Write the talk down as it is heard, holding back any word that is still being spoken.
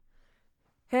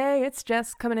Hey, it's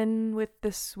Jess coming in with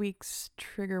this week's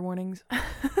trigger warnings.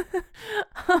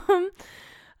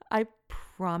 I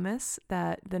promise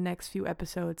that the next few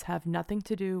episodes have nothing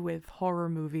to do with horror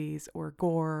movies or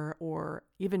gore or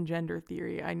even gender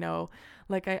theory. I know,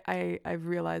 I've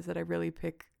realized that I really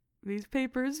pick these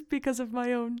papers because of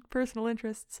my own personal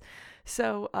interests.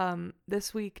 So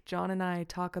this week, John and I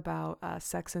talk about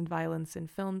sex and violence in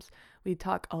films. We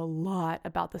talk a lot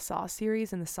about the Saw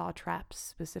series and the Saw traps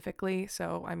specifically.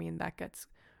 So, I mean, that gets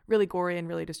really gory and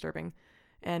really disturbing.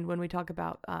 And when we talk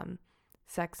about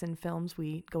sex in films,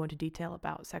 we go into detail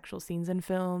about sexual scenes in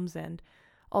films and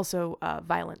also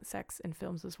violent sex in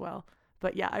films as well.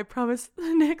 But yeah, I promise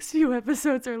the next few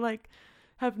episodes are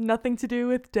have nothing to do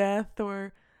with death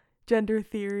or gender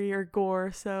theory or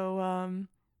gore. So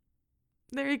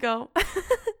there you go.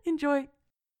 Enjoy.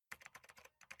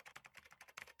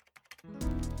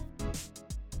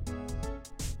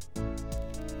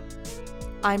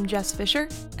 I'm Jess Fisher,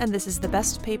 and this is the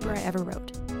best paper I ever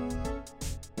wrote.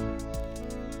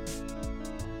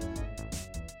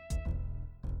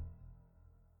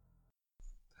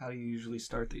 How do you usually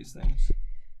start these things?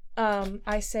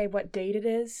 I say what date it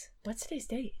is. What's today's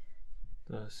date?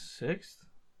 The 6th?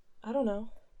 I don't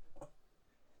know.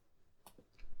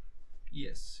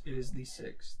 Yes, it is the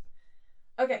 6th.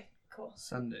 Okay, cool.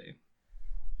 Sunday.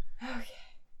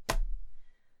 Okay.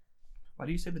 Why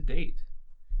do you say the date?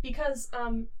 Because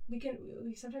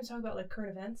we sometimes talk about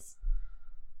current events.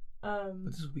 But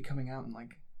this will be coming out in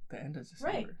the end of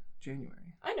December, right.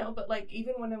 January. I know, but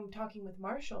even when I'm talking with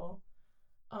Marshall,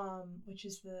 which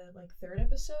is the third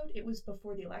episode, it was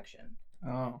before the election.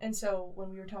 Oh. And so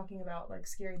when we were talking about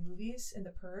scary movies and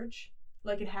The Purge,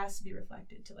 it has to be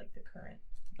reflected to the current.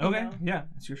 Okay, yeah,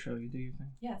 it's your show. You do your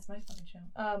thing. Yeah, it's my fucking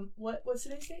show. What's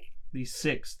today's date? The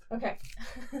 6th. Okay.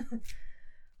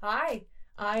 Hi,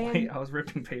 I am. Wait, I was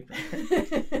ripping paper.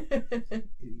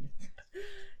 Idiot.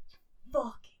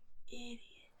 Fucking idiot.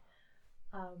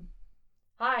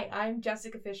 Hi, I'm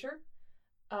Jessica Fisher.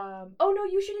 Oh no,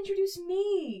 you should introduce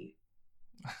me.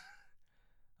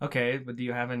 Okay, but do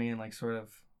you have any sort of...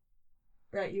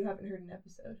 Right, you haven't heard an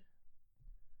episode.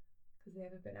 Because they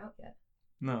haven't been out yet.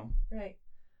 No. Right.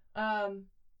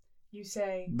 You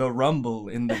say... The rumble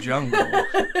in the jungle.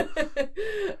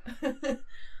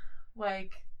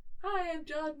 Hi, I'm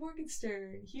John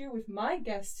Morgenstern, here with my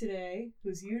guest today,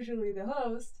 who's usually the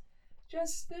host,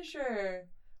 Jess Fisher.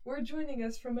 We're joining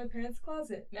us from my parents'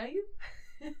 closet. Now you...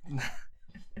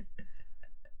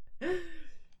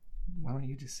 Why don't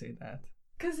you just say that?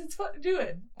 Because it's fun to do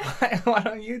it. Why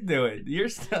don't you do it? You're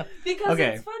still... Because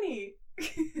it's funny.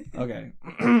 Okay.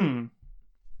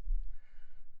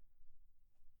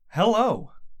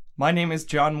 Hello. My name is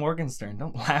John Morgenstern.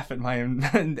 Don't laugh at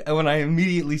when I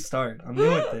immediately start. I'm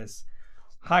new at this.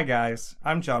 Hi, guys.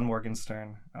 I'm John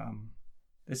Morgenstern.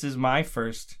 This is my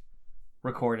first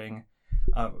recording.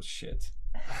 Oh, shit.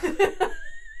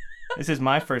 This is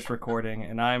my first recording,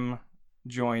 and I'm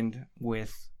joined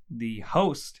with the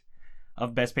host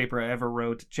of Best Paper I Ever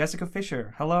Wrote, Jessica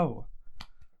Fisher. Hello.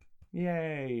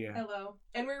 Yay. Hello.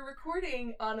 And we're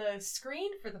recording on a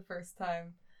screen for the first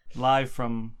time. Live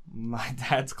from my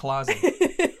dad's closet.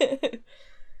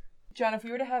 John, if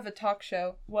we were to have a talk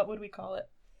show, what would we call it?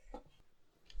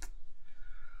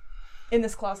 In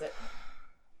this closet.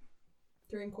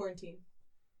 During quarantine.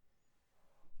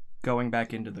 Going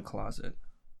back into the closet.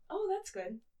 Oh, that's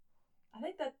good. I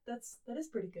think that is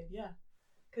pretty good, yeah.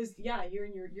 Cause yeah, you're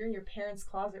in your parents'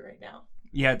 closet right now.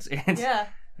 Yeah,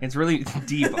 it's really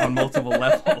deep on multiple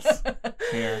levels.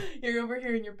 Here. You're over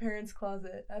here in your parents'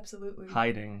 closet, absolutely.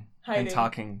 Hiding. And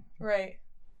talking. Right.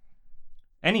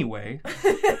 Anyway.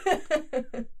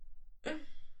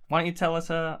 Why don't you tell us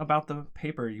about the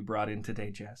paper you brought in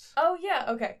today, Jess? Oh yeah,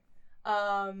 okay.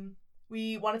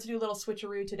 We wanted to do a little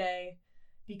switcheroo today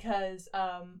because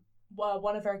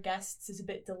one of our guests is a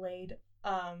bit delayed.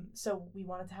 So we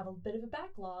wanted to have a bit of a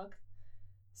backlog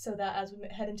so that as we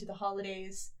head into the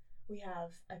holidays, we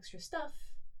have extra stuff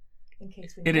in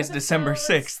case we need. It is December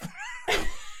 6th.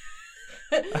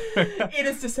 It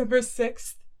is December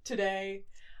 6th today.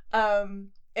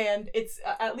 And it's,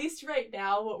 at least right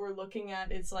now, what we're looking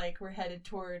at is we're headed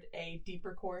toward a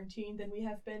deeper quarantine than we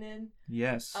have been in.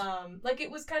 Yes.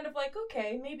 It was kind of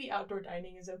okay, maybe outdoor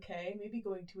dining is okay, maybe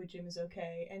going to a gym is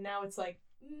okay, and now it's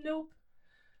nope,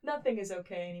 nothing is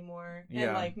okay anymore.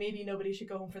 Yeah. And maybe nobody should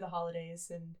go home for the holidays,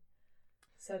 and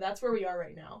so that's where we are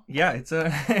right now. Yeah,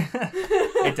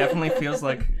 it definitely feels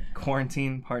like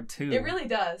quarantine part 2. It really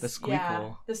does. The squeakle.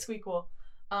 Yeah, the squeakle.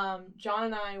 John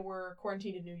and I were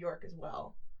quarantined in New York as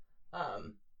well.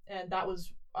 And that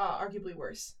was arguably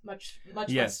worse. Much less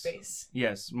Yes. space.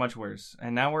 Yes, much worse.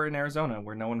 And now we're in Arizona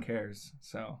where no one cares.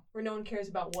 So Where no one cares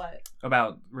about what?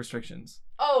 about restrictions.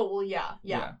 Oh, well, yeah.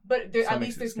 Yeah. But So at it makes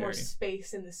least it there's more scary.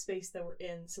 space in the space that we're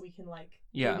in, so we can, like,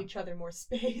 Yeah. give each other more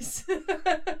space.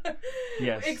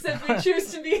 Yes. Except we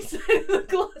choose to be inside of the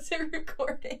closet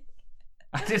recording.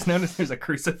 I just noticed there's a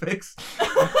crucifix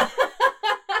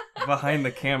behind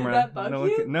the camera. Did that bug no,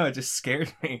 you? No, it just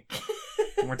scared me.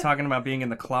 We're talking about being in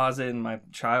the closet in my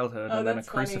childhood, Oh, and then a that's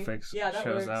funny. crucifix Yeah, that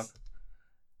shows works. up.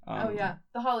 Oh, yeah.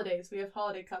 The holidays. We have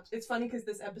holiday cups. It's funny because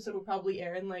this episode will probably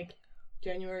air in, like,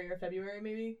 January or February,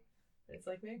 maybe. It's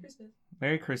like, Merry Christmas.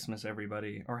 Merry Christmas,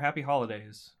 everybody, or Happy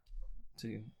Holidays,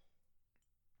 to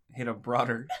hit a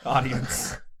broader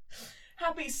audience.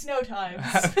 Happy snow times.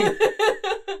 Happy-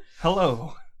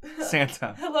 Hello,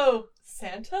 Santa. Hello,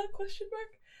 Santa? Question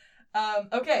mark.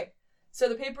 Okay, so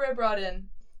the paper I brought in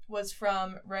was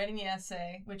from writing the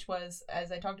essay, which was,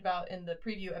 as I talked about in the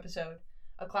preview episode,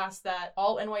 a class that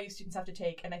all NYU students have to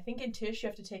take, and I think in Tisch you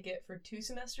have to take it for 2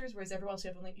 semesters, whereas everywhere else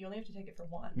you only have to take it for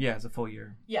 1. Yeah, it's a full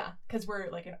year. Yeah, because we're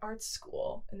like an arts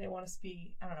school, and they want us to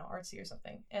be, I don't know, artsy or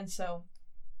something. And so,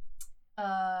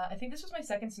 I think this was my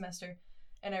 2nd semester,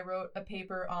 and I wrote a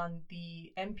paper on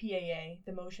the MPAA,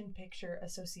 the Motion Picture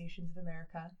Associations of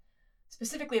America,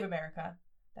 specifically of America.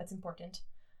 That's important.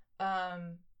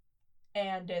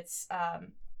 And it's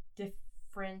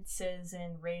differences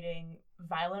in rating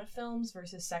violent films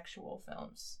versus sexual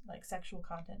films, like sexual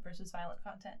content versus violent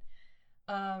content.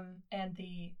 And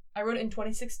I wrote it in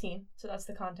 2016, so that's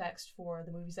the context for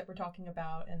the movies that we're talking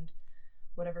about and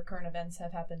whatever current events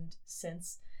have happened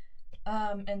since.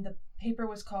 And the paper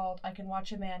was called "I Can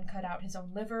Watch a Man Cut Out His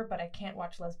Own Liver, but I Can't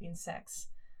Watch Lesbian Sex,"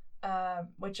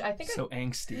 which I think So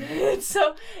angsty.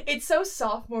 it's so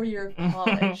sophomore year of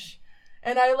college,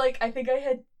 and I think I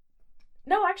had.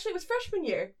 No, actually, it was freshman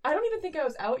year. I don't even think I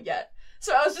was out yet.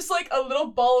 So I was just like a little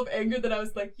ball of anger that I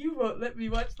was like, you won't let me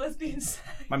watch lesbian sex.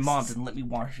 My mom didn't let me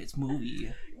watch this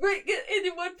movie. Right,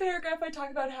 in one paragraph I talk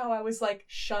about how I was like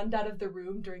shunned out of the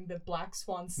room during the Black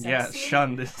Swan sex Yeah, scene.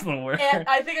 shunned is the word. And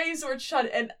I think I used the word shunned,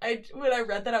 and when I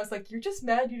read that I was like, you're just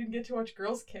mad you didn't get to watch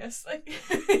girls kiss. Like,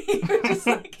 you're just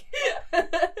like,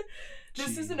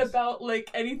 this isn't Jeez. about like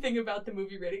anything about the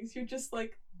movie ratings. You're just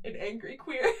like an angry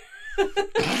queer.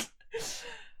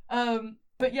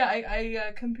 But yeah,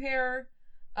 I compare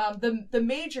the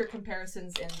major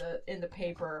comparisons in the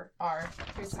paper are,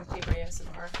 here's some paper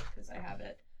ASMR because I have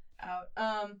it out,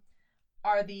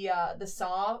 are the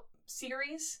Saw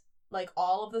series, like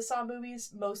all of the Saw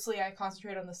movies. Mostly I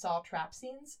concentrate on the Saw trap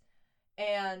scenes,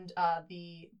 and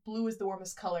the blue is the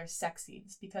warmest color sex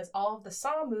scenes, because all of the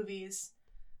Saw movies,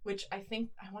 which I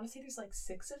want to say there's like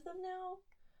 6 of them now,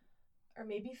 or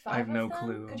maybe 5 I have of no them.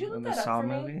 clue. Could you look In that the up Saw for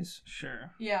me? movies?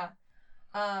 Sure. Yeah.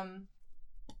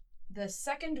 The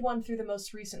second one through the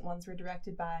most recent ones were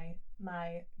directed by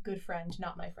my good friend,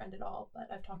 not my friend at all, but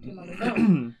I've talked to him on the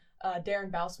phone, Darren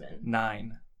Bousman.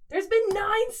 9. There's been 9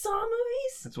 Saw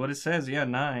movies? That's what it says. Yeah,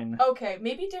 9. Okay,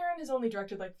 maybe Darren has only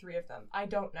directed like 3 of them. I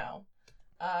don't know.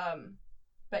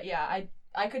 But yeah,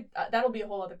 I could, that'll be a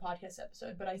whole other podcast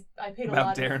episode, but I paid a About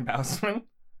lot Darren of... Bousman?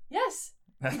 Yes,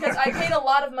 because I paid a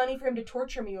lot of money for him to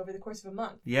torture me over the course of a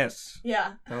month. Yes.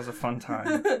 Yeah. That was a fun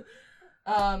time.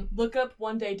 Look up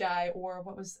One Day Die, or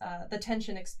what was The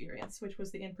Tension Experience, which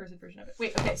was the in-person version of it.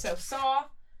 Wait, okay, so Saw,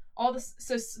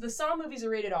 the Saw movies are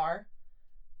rated R.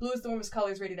 Blue is the Warmest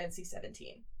Color is rated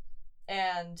NC-17.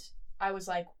 And I was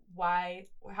like,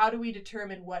 how do we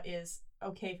determine what is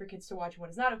okay for kids to watch and what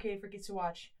is not okay for kids to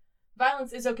watch?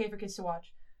 Violence is okay for kids to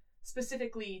watch.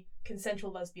 Specifically,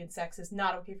 consensual lesbian sex is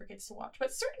not okay for kids to watch.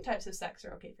 But certain types of sex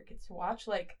are okay for kids to watch,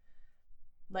 like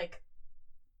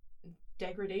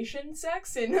degradation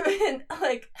sex and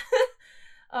like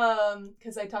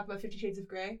because I talk about 50 Shades of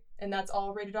Grey, and that's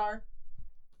all rated R,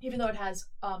 even though it has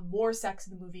more sex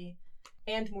in the movie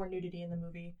and more nudity in the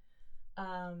movie.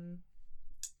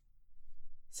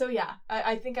 So yeah,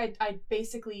 I think I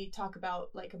basically talk about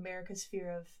like America's fear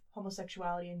of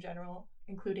homosexuality in general,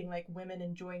 including like women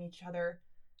enjoying each other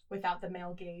without the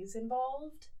male gaze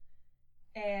involved.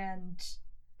 And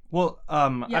Well,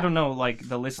 Yeah. I don't know, like,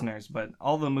 the listeners, but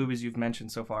all the movies you've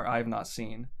mentioned so far, I have not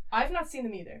seen. I've not seen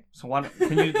them either. So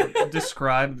can you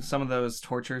describe some of those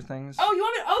torture things Oh, you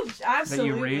want me? Oh, absolutely.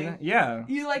 that you read? Yeah.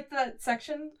 You like that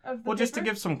section of the Well, just to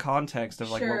paper? give some context of,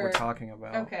 like, what we're Sure. talking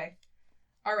about. Okay.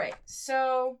 All right.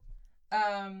 So,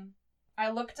 I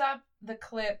looked up the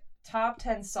clip top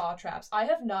 10 Saw traps. I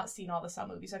have not seen all the Saw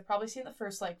movies. I've probably seen the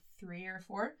first like 3 or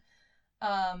 4.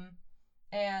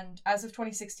 And as of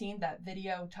 2016, that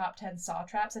video top 10 Saw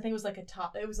traps, I think it was like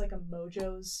a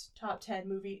Mojo's top 10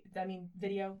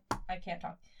 video. I can't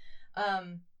talk.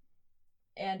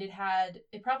 And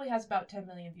it probably has about 10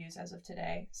 million views as of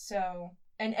today. So,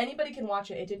 and anybody can watch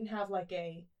it. It didn't have like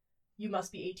you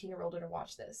must be 18 or older to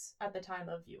watch this at the time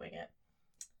of viewing it.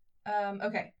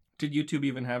 Okay. Did YouTube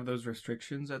even have those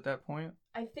restrictions at that point?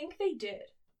 I think they did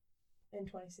in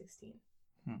 2016.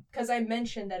 Because I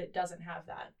mentioned that it doesn't have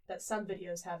that some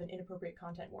videos have an inappropriate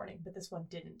content warning, but this one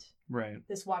didn't. Right.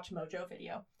 This Watch Mojo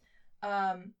video.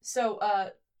 So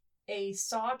a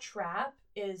saw trap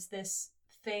is this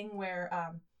thing where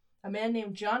a man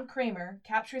named John Kramer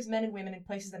captures men and women and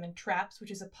places them in traps, which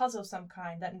is a puzzle of some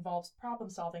kind that involves problem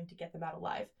solving to get them out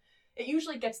alive. It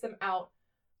usually gets them out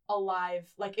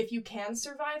alive. Like, if you can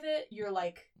survive it, you're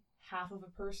like half of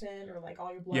a person, or like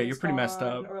all your blood you're pretty messed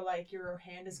up, or like your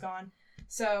hand is gone.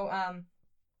 So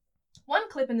one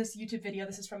clip in this YouTube video,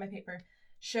 this is from my paper,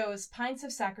 shows pints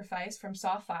of sacrifice from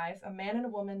Saw 5. A man and a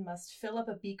woman must fill up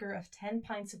a beaker of 10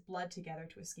 pints of blood together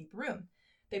to escape the room.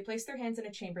 They place their hands in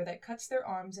a chamber that cuts their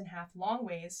arms in half long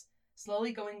ways,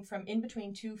 slowly going from in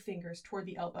between two fingers toward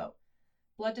the elbow.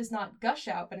 Blood does not gush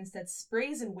out, but instead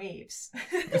sprays in waves.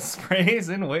 Sprays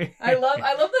in waves. I love that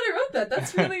I wrote that.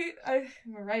 That's really, I'm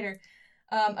a writer.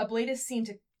 A blade is seen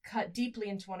to cut deeply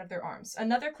into one of their arms.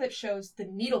 Another clip shows the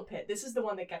needle pit. This is the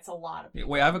one that gets a lot of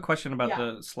people. Wait, I have a question about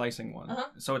the slicing one. Uh-huh.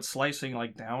 So it's slicing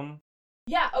like down?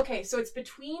 Yeah, okay, so it's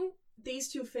between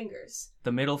these two fingers.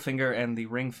 The middle finger and the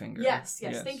ring finger. Yes.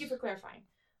 Thank you for clarifying.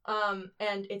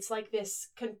 And it's like this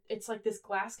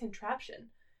glass contraption.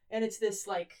 And it's this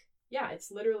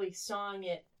it's literally sawing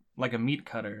it like a meat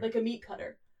cutter.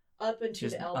 Up into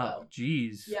the elbow. Up.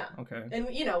 Jeez. Yeah. Okay. And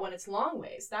when it's long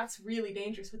ways, that's really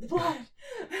dangerous with the blood.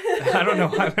 I don't know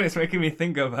why, but it's making me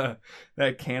think of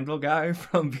that candle guy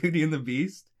from Beauty and the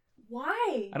Beast.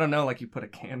 Why? I don't know. Like, you put a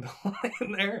candle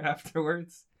in there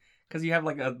afterwards, because you have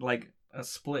like a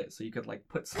split, so you could like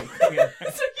put something in there.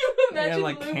 So you imagine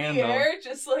like Lumiere candle.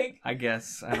 just like. I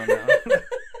guess I don't know.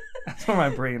 That's where my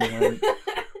brain went.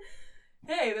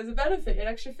 Hey, there's a benefit, an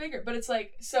extra finger. But it's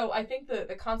like, so I think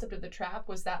the concept of the trap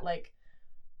was that, like,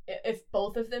 if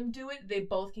both of them do it, they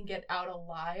both can get out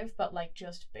alive, but, like,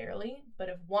 just barely. But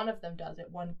if one of them does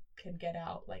it, one can get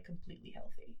out, like, completely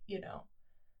healthy, you know?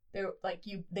 They're, like,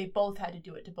 they both had to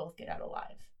do it to both get out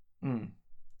alive. Mm.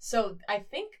 So I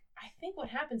think what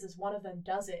happens is one of them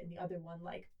does it, and the other one,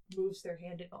 like, moves their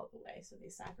hand in all the way, so they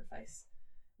sacrifice.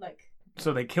 Like...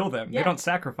 So they kill them. Yeah. They don't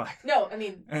sacrifice. No, I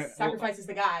mean, sacrifices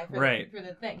the guy for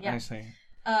the thing. Yeah. I see.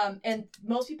 And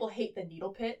most people hate the needle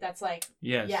pit. That's like...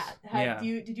 Yes. Yeah.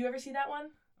 Did you ever see that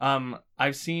one?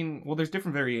 I've seen... Well, there's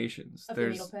different variations. Of the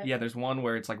needle pit? Yeah, there's one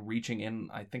where it's like reaching in,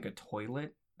 I think, a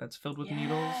toilet that's filled with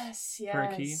needles for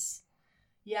a key.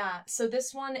 Yeah. So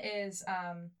this one is...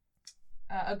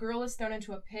 a girl is thrown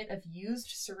into a pit of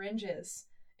used syringes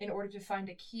in order to find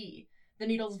a key. The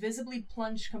needles visibly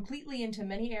plunge completely into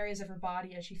many areas of her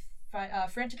body as she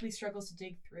frantically struggles to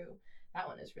dig through. That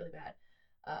one is really bad.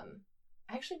 I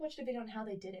actually watched a video on how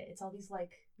they did it. It's all these,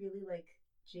 like, really, like,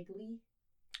 jiggly.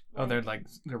 Oh, they're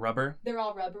rubber? They're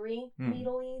all rubbery,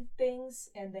 needly things,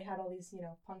 and they had all these,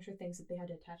 puncture things that they had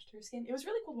to attach to her skin. It was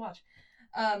really cool to watch.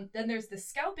 Then there's the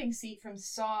scalping seat from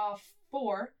Saw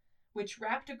 4, which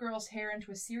wrapped a girl's hair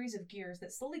into a series of gears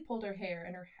that slowly pulled her hair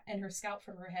and her scalp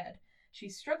from her head. She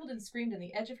struggled and screamed, and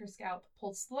the edge of her scalp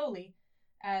pulled slowly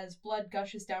as blood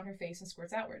gushes down her face and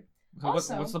squirts outward. So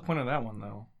also, what's the point of that one,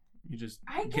 though? You just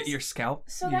get your scalp?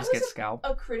 So you that just was get scalp?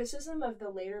 A criticism of the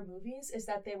later movies is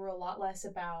that they were a lot less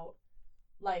about,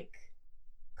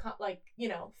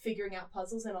 figuring out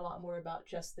puzzles and a lot more about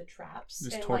just the traps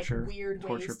just and, torture, weird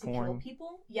ways to kill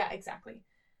people. Yeah, exactly.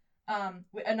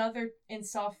 Another in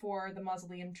Saw 4, the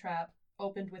mausoleum trap,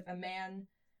 opened with a man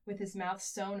with his mouth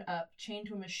sewn up, chained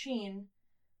to a machine,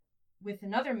 with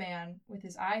another man with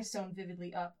his eyes sewn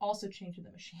vividly up, also chained to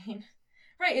the machine.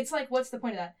 Right, it's like, what's the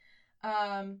point of that?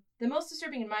 The most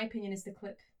disturbing, in my opinion, is the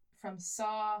clip from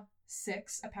Saw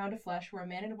 6, A Pound of Flesh, where a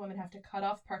man and a woman have to cut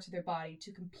off parts of their body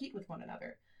to compete with one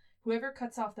another. Whoever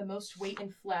cuts off the most weight in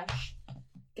flesh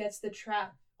gets the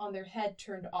trap on their head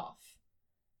turned off.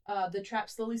 The trap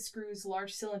slowly screws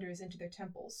large cylinders into their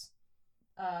temples.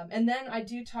 And then I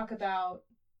do talk about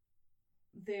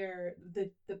the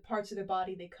parts of their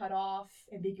body they cut off,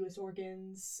 ambiguous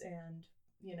organs, and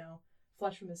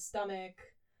flesh from his stomach,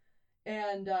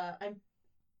 and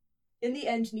in the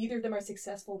end neither of them are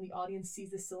successful, and the audience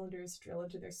sees the cylinders drill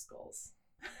into their skulls.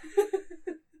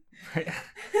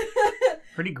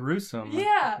 Pretty gruesome.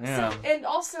 Yeah. So, and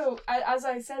also, as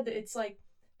I said, it's like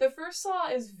the first Saw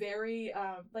is very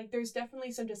there's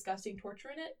definitely some disgusting torture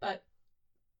in it, but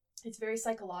it's very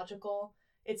psychological.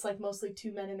 It's like mostly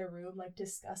two men in a room, like,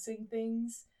 discussing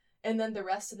things. And then the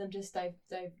rest of them just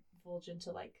divulge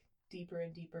into like deeper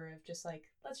and deeper of just like,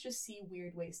 let's just see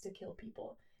weird ways to kill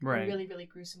people. Right. In really, really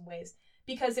gruesome ways.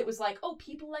 Because it was like, oh,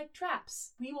 people like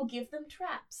traps. We will give them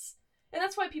traps. And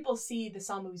that's why people see the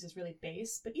Saw movies as really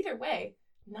base. But either way,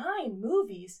 9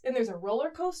 movies. And there's a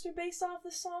roller coaster based off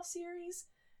the Saw series.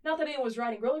 Not that anyone was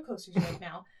riding roller coasters right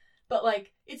now. But,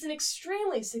 like, it's an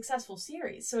extremely successful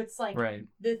series. So it's like, Right.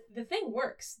 the thing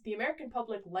works. The American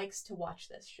public likes to watch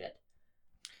this shit.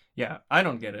 Yeah, I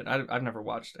don't get it. I've never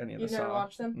watched any of the You've never Saw.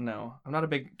 watched them? No, I'm not a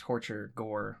big torture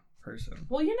gore person.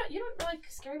 Well, you don't like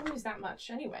scary movies that much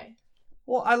anyway.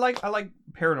 Well, I like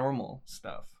paranormal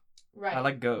stuff. Right. I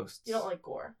like ghosts. You don't like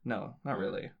gore. No, not Mm.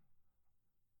 really.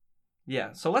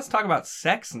 Yeah, so let's talk about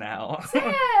sex now.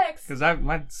 Sex! Because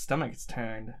my stomach's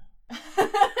turned.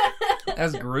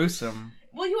 That's gruesome.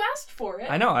 Well, you asked for it.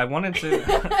 I know. I wanted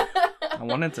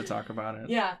to talk about it.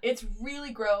 Yeah, it's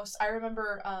really gross. I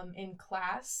remember in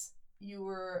class,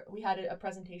 we had a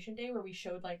presentation day where we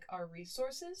showed like our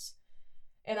resources.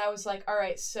 And I was like, all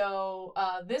right, so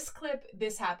this clip,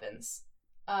 this happens.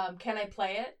 Can I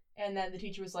play it? And then the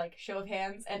teacher was like, show of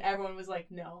hands. And everyone was like,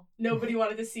 no. Nobody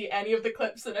wanted to see any of the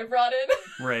clips that I brought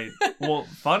in. Right. Well,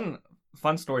 fun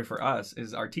story for us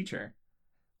is our teacher.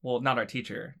 Well, not our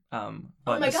teacher, but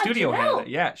my the God, studio head. Janelle!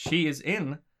 Yeah, she is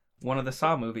in one of the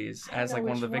Saw movies I don't as know like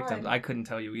one of the which victims. one. I couldn't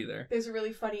tell you either. There's a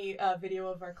really funny video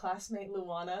of our classmate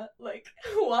Luana, like,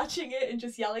 watching it and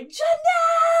just yelling,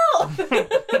 Janelle!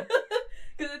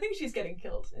 Because I think she's getting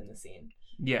killed in the scene.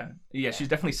 Yeah, she's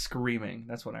definitely screaming.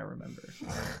 That's what I remember.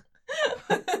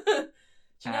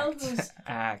 Janelle, who's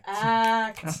Act.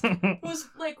 who's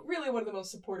like really one of the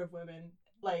most supportive women,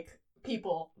 like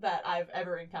people that I've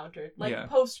ever encountered. Like Yeah.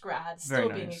 post grad, still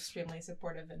Very being nice. extremely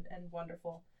supportive and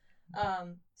wonderful.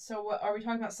 So what, are we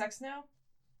talking about sex now?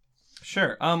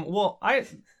 Sure. Well, I I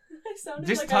sounded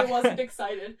Just like talk- I wasn't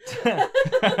excited.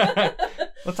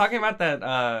 well, talking about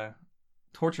that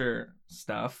torture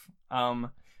stuff.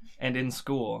 And in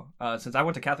school, since I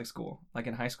went to Catholic school, like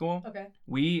in high school, Okay.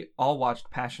 we all watched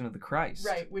Passion of the Christ.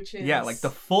 Right, which is Yeah, like the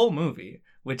full movie,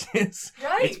 which is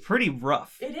right. it's pretty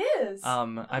rough. It is. I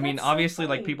mean, that's so obviously,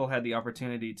 like funny. people had the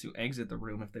opportunity to exit the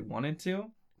room if they wanted to,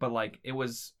 but like there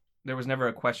was never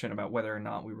a question about whether or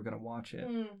not we were gonna watch it.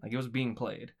 Mm. Like it was being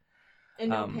played. And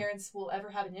no um, parents will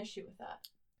ever have an issue with that.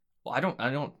 Well,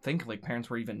 I don't think like parents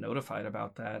were even notified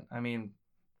about that. I mean,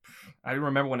 I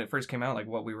remember when it first came out, like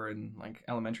what we were in like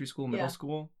elementary school, middle Yeah.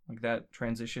 school, like that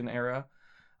transition era,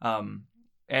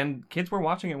 and kids were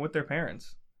watching it with their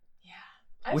parents,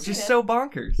 Yeah. which is so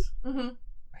bonkers. Mm-hmm.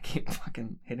 I keep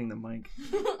fucking hitting the mic.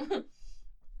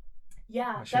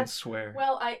 Yeah, I shouldn't that's swear.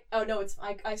 well.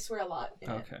 I swear a lot.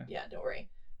 In Okay. It. Yeah, don't worry.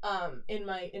 In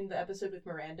the episode with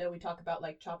Miranda, we talk about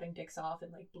like chopping dicks off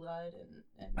and like blood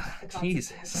and the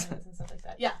Jesus. consequences and stuff like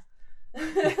that. Yeah.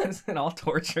 Is it all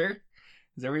torture?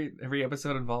 Is every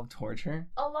episode involve torture?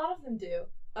 A lot of them do.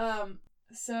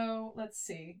 So let's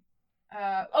see.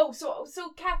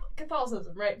 So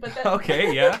Catholicism, right? But then...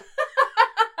 Okay, yeah.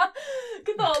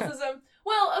 Catholicism.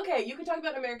 Well, okay, you can talk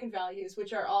about American values,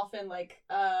 which are often like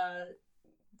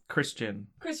Christian.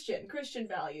 Christian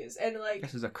values, and like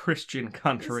This is a Christian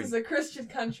country. this is a Christian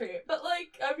country. But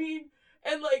like, I mean,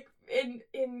 and like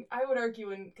in I would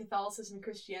argue in Catholicism and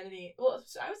Christianity, well,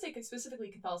 I would say specifically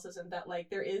Catholicism, that like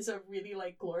there is a really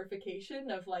like glorification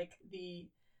of like the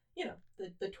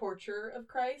torture of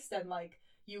Christ, and like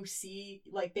you see,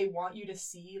 like they want you to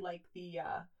see like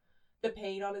the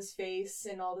pain on his face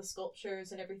and all the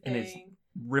sculptures and everything. And his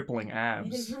rippling And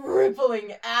his abs.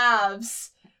 rippling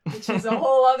abs, which is a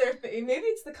whole other thing. Maybe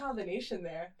it's the combination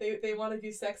there. They want to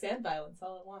do sex and violence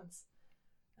all at once.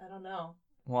 I don't know.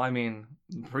 Well, I mean,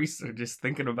 priests are just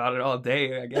thinking about it all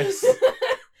day, I guess.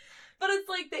 But it's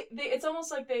like it's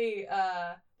almost like they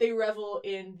revel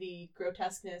in the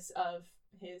grotesqueness of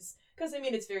his, because I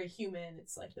mean it's very human.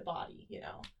 It's like the body,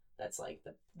 that's like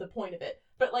the point of it.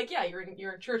 But like, yeah, you're in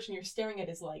church and you're staring at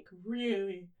his like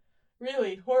really,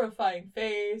 really horrifying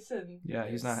face, and Yeah,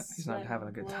 he's not sweat having a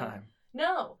and good blood. time.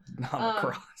 No. Not on the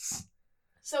cross.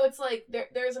 So it's like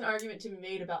there's an argument to be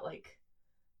made about like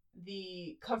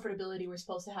the comfortability we're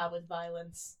supposed to have with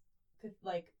violence,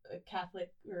 like a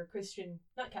Catholic or Christian,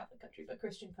 not Catholic country, but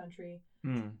Christian country.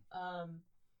 Mm.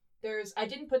 I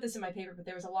didn't put this in my paper, but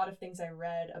there was a lot of things I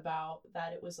read about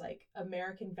that. It was like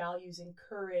American values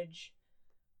encourage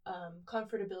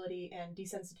comfortability and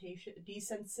desensitization.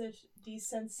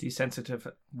 Desensitive.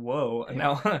 Whoa.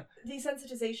 No.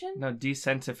 Desensitization? No,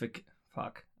 desensitific.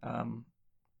 Fuck.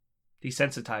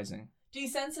 Desensitizing.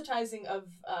 Desensitizing of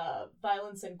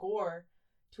violence and gore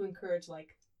to encourage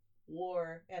like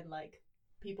war and like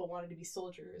people wanting to be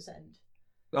soldiers and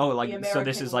Oh, The like so this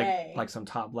American is like way. like some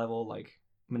top level like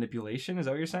manipulation. Is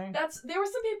that what you're saying? There were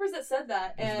some papers that said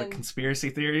that, The and conspiracy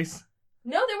theories.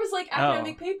 no, there was like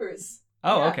academic papers.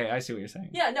 Oh, Yeah. okay. I see what you're saying.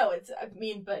 Yeah, no,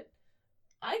 but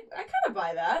I kind of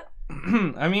buy that.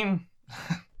 I mean,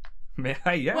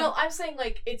 yeah. Well, I'm saying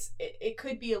like it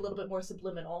could be a little bit more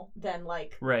subliminal than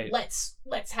like Right. let's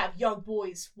have young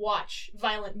boys watch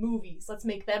violent movies. Let's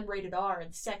make them rated R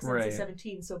and sex Right.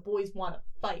 NC-17 so boys want to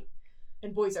fight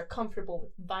and boys are comfortable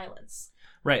with violence.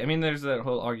 Right. I mean, there's that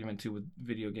whole argument too with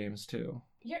video games too.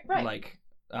 Yeah, right. Like,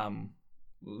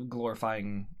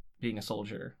 glorifying being a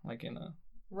soldier, like in a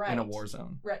war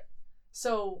zone. Right.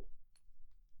 So,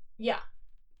 yeah.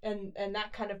 And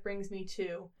that kind of brings me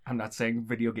to... I'm not saying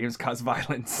video games cause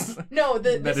violence. No,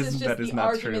 That this is- is that just is the not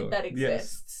argument true. that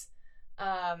exists.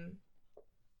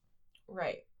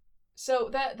 Right. So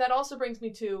that also brings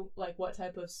me to, like, what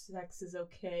type of sex is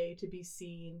okay to be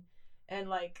seen. And,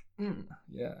 like,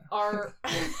 Yeah. are...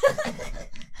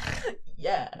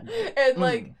 yeah. And,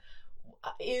 like,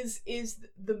 is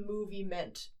the movie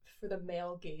meant for the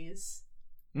male gaze?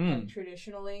 Like,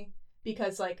 traditionally?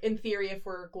 Because, like, in theory, if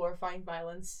we're glorifying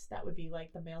violence, that would be,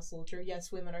 like, the male soldier.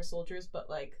 Yes, women are soldiers, but,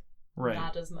 like, Right.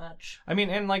 not as much. I mean,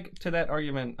 and like to that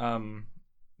argument,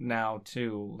 now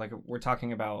too, like we're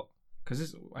talking about,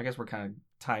 because I guess we're kind of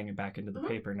tying it back into the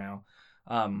paper now.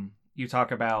 You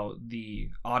talk about the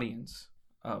audience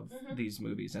of these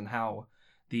movies and how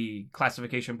the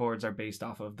classification boards are based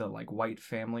off of the like white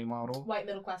family model. White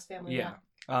middle class family, Yeah.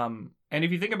 And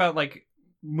if you think about like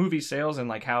movie sales and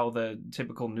like how the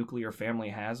typical nuclear family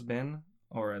has been,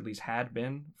 or at least had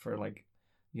been for like,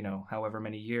 you know, however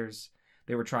many years,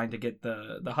 they were trying to get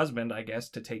the husband, I guess,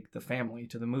 to take the family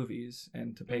to the movies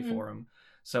and to pay for them.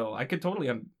 So I could totally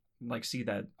like see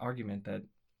that argument that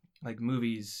like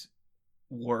movies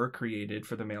were created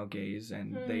for the male gaze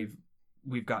and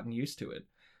we've gotten used to it.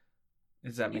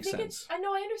 Does that make sense? I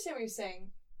know, I understand what you're saying.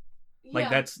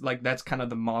 Like Yeah. that's kind of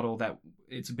the model that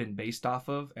it's been based off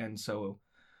of, and so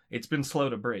it's been slow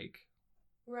to break.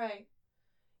 Right.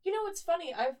 You know, it's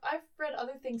funny. I've read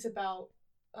other things about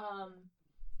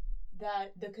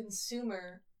that the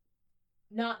consumer,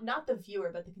 not the viewer,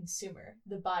 but the consumer,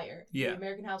 the buyer, the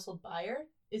American household buyer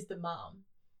is the mom,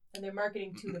 and they're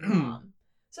marketing to the mom.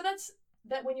 So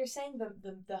that when you're saying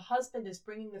the husband is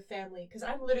bringing the family, because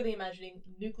I'm literally imagining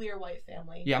nuclear white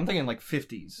family. Yeah, I'm thinking like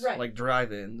 50s, Right. like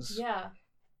drive-ins. Yeah.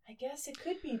 I guess it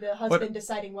could be the husband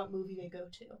deciding what movie they go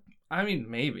to. I mean,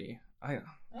 maybe. I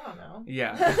don't know.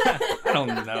 Yeah. I don't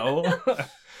know.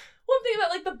 Well, I'm thinking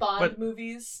about like the Bond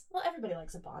movies. Well, everybody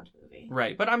likes a Bond movie.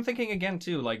 Right. But I'm thinking again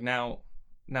too, like now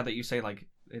that you say like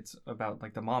it's about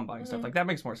like the mom buying stuff, like that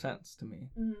makes more sense to me.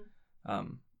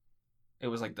 It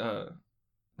was like the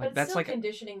but that's still like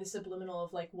conditioning the subliminal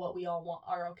of like what we all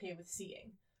are okay with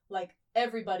seeing. Like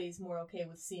everybody's more okay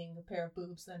with seeing a pair of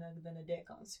boobs than a dick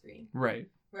on screen. Right.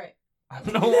 Right. I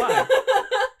don't know why.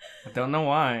 I don't know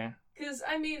why. Because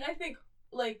I mean, I think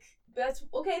like that's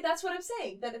okay. That's what I'm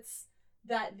saying. That it's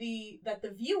that the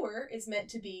viewer is meant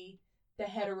to be the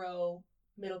hetero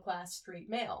middle class straight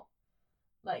male,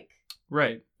 like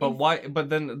right. But why? But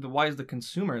then why is the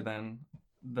consumer then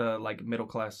the like middle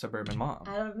class suburban mom?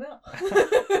 I don't know.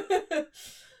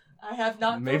 I have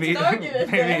not built an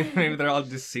argument there. maybe they're all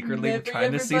just secretly Maybe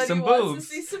trying to see some everybody wants boobs.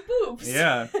 to see some boobs.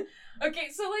 Yeah. Okay,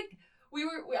 so like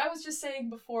I was just saying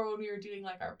before when we were doing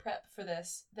like our prep for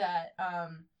this that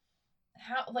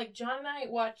how like John and I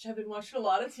have been watching a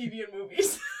lot of TV and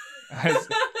movies.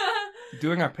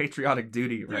 Doing our patriotic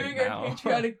duty right doing now. Our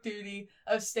patriotic duty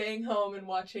of staying home and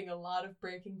watching a lot of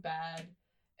Breaking Bad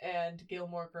and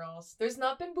Gilmore Girls. There's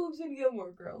not been boobs in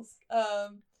Gilmore Girls.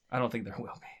 I don't think there will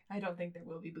be. I don't think there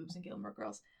will be boobs in Gilmore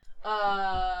Girls.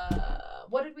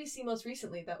 What did we see most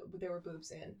recently that there were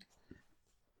boobs in?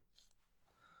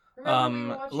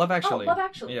 Love Actually. Oh, Love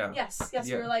Actually. Yeah. Yes. Yeah.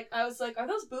 We were like, I was like, are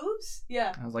those boobs?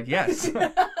 Yeah. I was like, yes.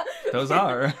 Those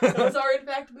are. Those are in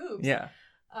fact boobs. Yeah.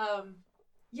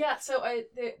 Yeah. So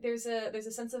there's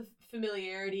a sense of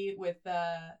familiarity with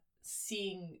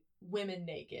seeing women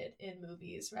naked in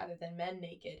movies rather than men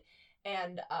naked,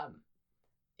 and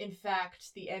in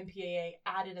fact, the MPAA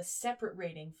added a separate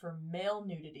rating for male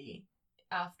nudity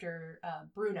after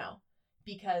Bruno,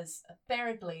 because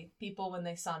apparently people, when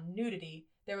they saw nudity,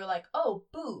 they were like, oh,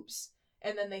 boobs.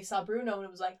 And then they saw Bruno and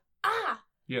it was like, ah,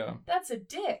 yeah, that's a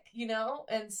dick, you know?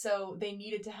 And so they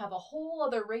needed to have a whole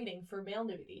other rating for male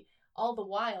nudity. All the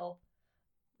while,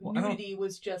 nudity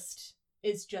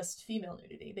is just female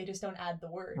nudity. They just don't add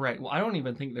the word. Right. Well, I don't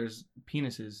even think there's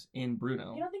penises in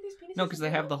Bruno. You don't think there's penises? No, because they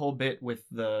have the whole bit with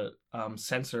the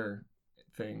censor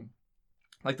thing.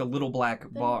 Like the little black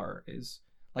bar is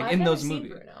like I've in never those seen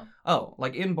movies. Bruno. Oh,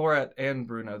 like in Borat and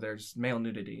Bruno, there's male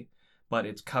nudity, but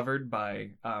it's covered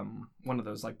by one of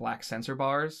those like black sensor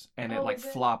bars, and it like is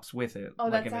it? flops with it. Oh,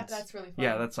 like, that's really funny.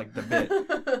 yeah, that's like the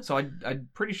bit. So I'm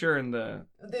pretty sure in the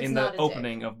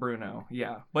opening of Bruno,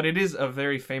 yeah, but it is a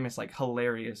very famous like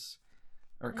hilarious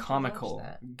or comical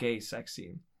gay sex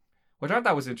scene, which I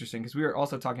thought was interesting because we were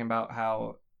also talking about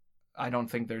how I don't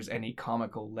think there's any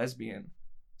comical lesbian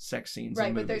sex scenes in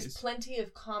movies. Right, but there's plenty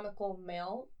of comical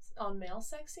male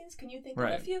sex scenes. Can you think of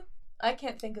a few? I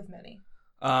can't think of many.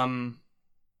 Well,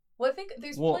 I think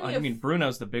there's plenty of... I mean,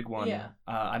 Bruno's the big one. Yeah.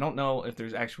 I don't know if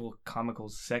there's actual comical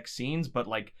sex scenes, but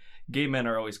like gay men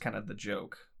are always kind of the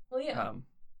joke. Well, yeah.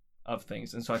 Of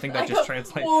things, and so I think that just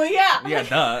translates. Well, yeah. Yeah,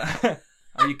 duh.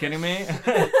 Are you kidding me?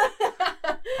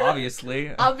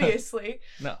 Obviously.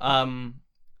 No,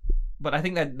 but I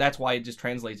think that's why it just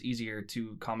translates easier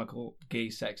to comical gay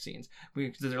sex scenes,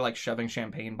 because they're like shoving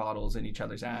champagne bottles in each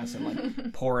other's ass and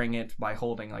like pouring it by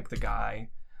holding like the guy.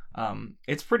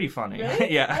 It's pretty funny.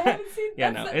 Really? Yeah. I haven't seen.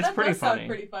 Yeah, no, it's pretty funny.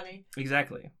 Pretty funny.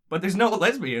 Exactly, but there's no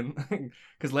lesbian,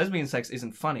 because lesbian sex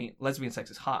isn't funny. Lesbian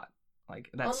sex is hot. Like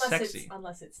that's sexy.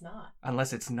 Unless it's not.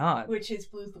 Unless it's not. Which is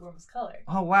Blue's the Warmest Color.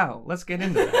 Oh wow, let's get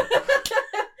into that.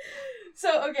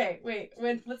 So okay, wait.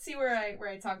 Let's see where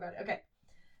I talk about it. Okay.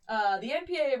 The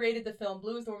MPAA rated the film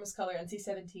Blue is the Warmest Color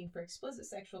NC-17 for explicit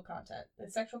sexual content. The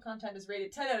sexual content is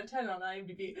rated 10 out of 10 on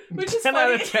IMDb, which is 10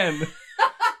 funny. out of 10.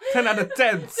 10 out of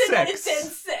 10 sex. 10 out of 10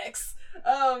 sex.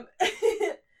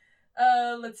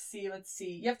 Let's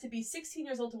see. You have to be 16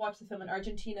 years old to watch the film in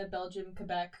Argentina, Belgium,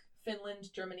 Quebec,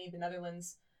 Finland, Germany, the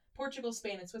Netherlands, Portugal,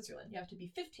 Spain, and Switzerland. You have to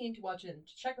be 15 to watch it in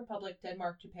Czech Republic,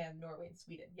 Denmark, Japan, Norway, and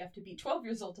Sweden. You have to be 12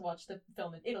 years old to watch the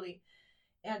film in Italy.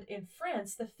 And in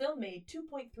France, the film made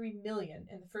 $2.3 million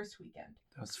in the first weekend.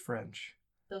 Those French.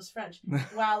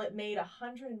 While it made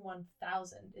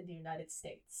 $101,000 in the United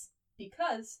States.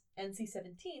 Because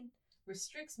NC-17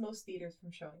 restricts most theaters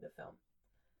from showing the film.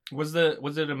 Was it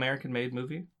an American-made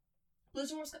movie? No,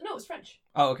 it was French.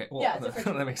 Oh, okay. Well, yeah, it's a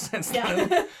French that makes sense.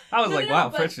 Yeah. I was wow,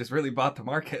 French just really bought the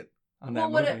market on that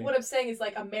movie. What I'm saying is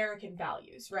like American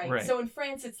values, right? So in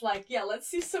France, it's like, yeah, let's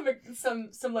see some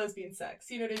lesbian sex.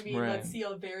 You know what I mean? Right. Let's see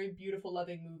a very beautiful,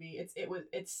 loving movie.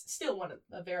 It's still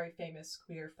a very famous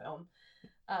queer film,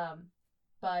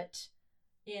 but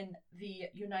in the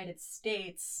United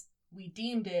States, we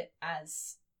deemed it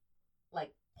as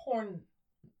like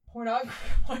pornography.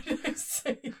 What did I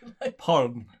say? Like,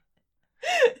 porn.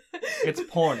 It's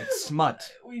porn. It's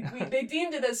smut. They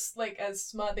deemed it as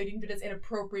smut. They deemed it as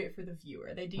inappropriate for the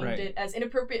viewer. They deemed right. it as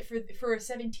inappropriate for a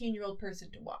 17-year-old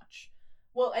person to watch.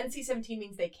 Well, NC-17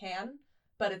 means they can,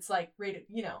 but it's like rated.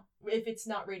 You know, if it's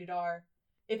not rated R,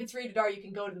 if it's rated R, you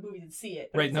can go to the movies and see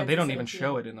it. Right? No, they don't even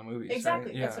show it in the movies.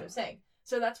 Exactly. Right? Yeah. That's what I'm saying.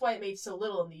 So that's why it made so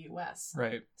little in the U.S.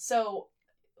 Right. So,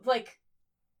 like,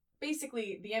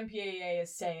 basically, the MPAA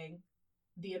is saying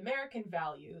the American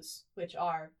values, which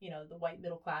are, you know, the white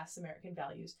middle class American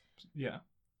values, yeah,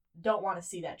 don't want to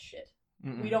see that shit.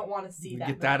 Mm-mm. We don't want to see that.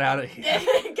 Get that out of here.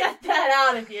 Get that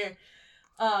out of here.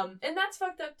 And that's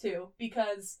fucked up too,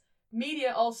 because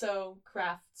media also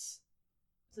crafts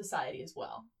society as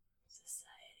well.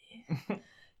 Society.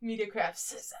 Media crafts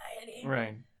society.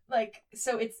 Right. Like,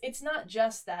 so it's not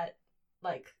just that,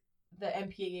 like, the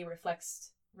MPAA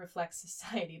reflects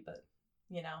society, but,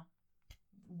 you know,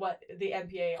 what the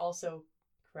MPAA also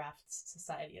crafts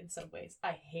society in some ways.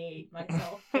 I hate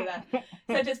myself for that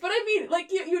sentence, but I mean,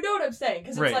 like, you know what I'm saying,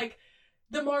 because it's right. like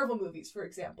the Marvel movies, for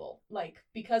example, like,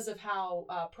 because of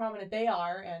how prominent they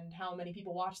are and how many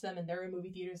people watch them and they're in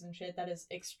movie theaters and shit, that is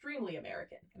extremely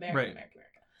American. Right.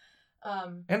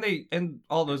 And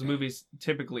all those movies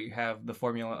typically have the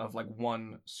formula of like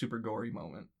one super gory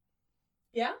moment.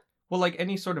 Yeah? Well, like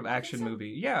any sort of action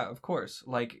movie. Yeah, of course.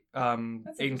 Like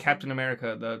in Captain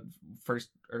America, the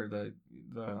first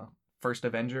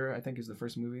Avenger, I think is the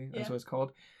first movie. That's what it's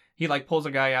called. He like pulls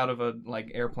a guy out of a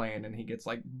like airplane and he gets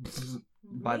like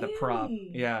by the prop.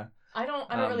 Yeah. I don't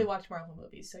really watch Marvel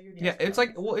movies, so you're the yeah. It's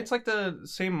like it's like the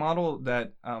same model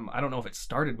that I don't know if it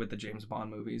started with the James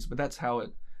Bond movies, but that's how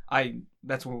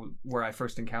that's where I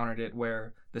first encountered it.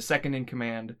 Where the second in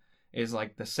command is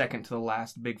like the second to the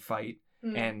last big fight.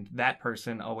 Mm. And that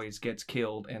person always gets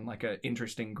killed in like an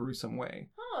interesting, gruesome way.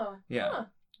 Oh, yeah. Huh.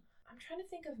 I'm trying to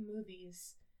think of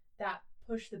movies that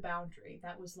push the boundary.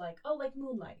 That was like, like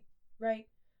Moonlight, right?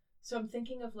 So I'm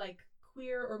thinking of like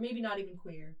queer, or maybe not even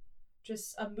queer,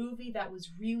 just a movie that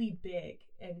was really big,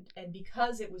 and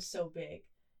because it was so big,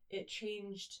 it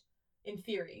changed, in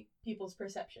theory, people's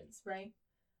perceptions, right,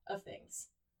 of things.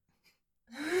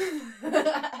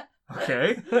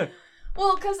 Okay.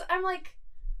 Well, because I'm like,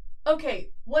 okay,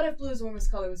 what if Blue's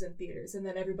Warmest Color was in theaters and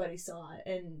then everybody saw it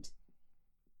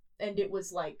and it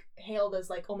was like hailed as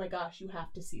like, oh my gosh, you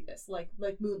have to see this, like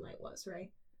Moonlight was,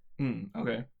 right?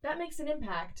 Okay. That makes an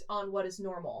impact on what is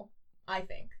normal, I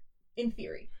think, in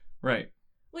theory. Right.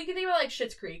 Well, you can think about like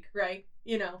Schitt's Creek, right?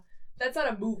 You know, that's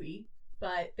not a movie,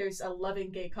 but there's a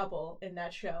loving gay couple in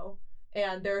that show,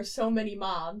 and there are so many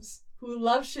moms who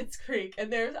love Schitt's Creek,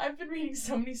 and I've been reading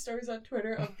so many stories on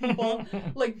Twitter of people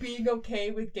like being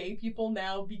okay with gay people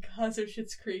now because of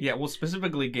Schitt's Creek. Yeah, well,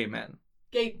 specifically gay men.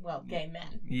 Gay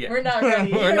men. Yeah. We're not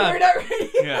ready. We're not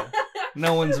ready. Yeah.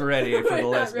 No one's ready for the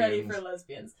lesbians. We're not ready for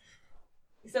lesbians.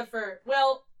 Except for,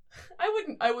 well,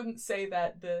 I wouldn't say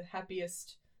that the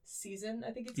happiest season,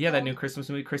 I think it's called. That new Christmas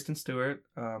movie, Kristen Stewart.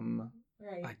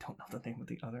 Right. I don't know the name of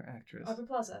the other actress. Aubrey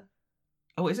Plaza.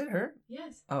 Oh, is it her?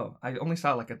 Yes. Oh, I only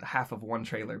saw like a half of one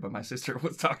trailer, but my sister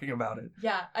was talking about it.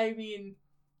 Yeah, I mean,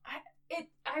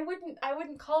 I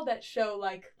wouldn't call that show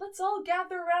like, let's all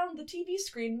gather around the TV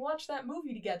screen and watch that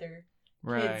movie together.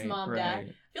 Right. Kids, mom, right. dad.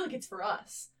 I feel like it's for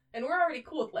us, and we're already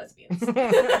cool with lesbians.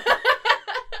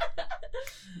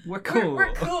 We're cool.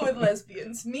 We're cool with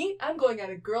lesbians. Me, I'm going on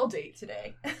a girl date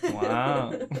today.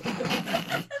 Wow.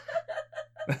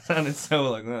 That sounded so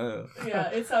like. Ugh.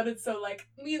 Yeah, it sounded so like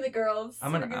me and the girls.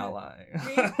 I'm an ally.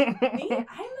 Me,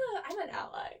 I'm an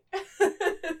ally.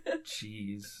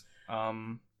 Jeez.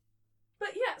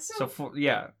 But yeah, So for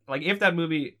like if that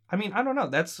movie, I mean, I don't know.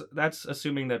 That's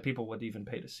assuming that people would even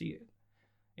pay to see it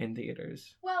in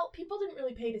theaters. Well, people didn't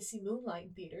really pay to see Moonlight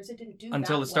in theaters. It didn't do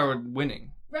until that it started well.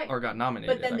 winning, right? Or got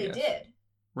nominated. But then they did.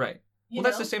 Right. Well,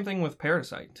 that's the same thing with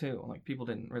Parasite too. Like people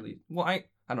didn't really. Well, I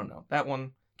don't know. That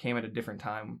one came at a different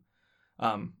time,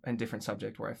 and different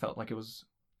subject where I felt like it was.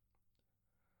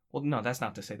 Well, no, that's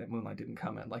not to say that Moonlight didn't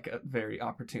come at like a very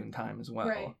opportune time as well.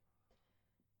 Right.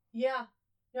 Yeah.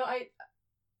 No,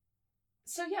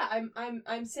 So yeah,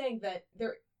 I'm saying that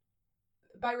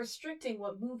by restricting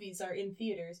what movies are in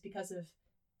theaters because of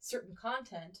certain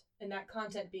content, and that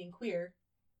content being queer,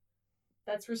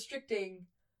 that's restricting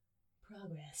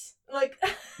progress. Like,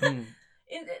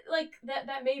 like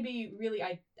that may be really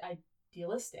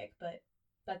idealistic, but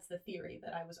that's the theory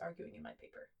that I was arguing in my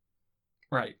paper.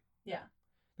 Right. Yeah.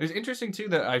 It's interesting too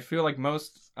that I feel like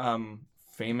most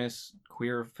famous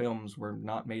queer films were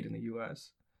not made in the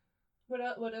U.S. What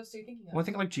else are you thinking of? Well, I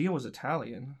think like Gia was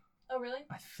Italian. Oh, really?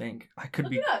 I think I could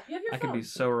Look be. it up. You have your I phone. could be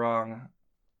so wrong.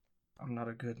 I'm not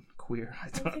a good queer. I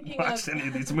I'm don't thinking watch any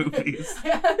of these movies. I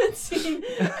haven't seen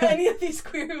any of these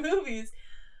queer movies.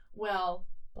 Well,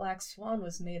 Black Swan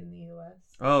was made in the U.S.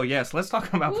 Oh yes, let's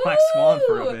talk about Woo! Black Swan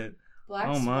for a bit. Black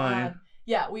Oh, Swan. my.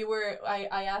 Yeah,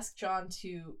 I asked John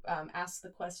to ask the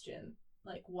question,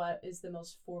 like, what is the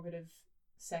most formative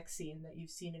sex scene that you've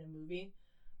seen in a movie?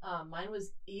 Mine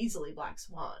was easily Black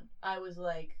Swan. I was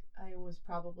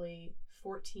probably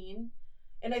 14,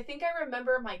 and I think I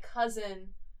remember my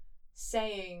cousin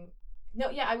saying, no,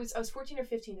 yeah, I was 14 or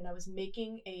 15, and I was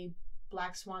making a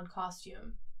Black Swan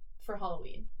costume for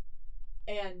Halloween,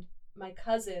 and my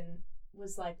cousin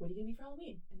was like, "What are you gonna be for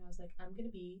Halloween?" And I was like, "I'm gonna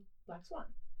be Black Swan."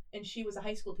 And she was a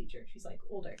high school teacher. She's like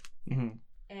older,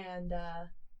 and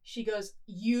she goes,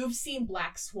 "You've seen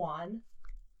Black Swan?"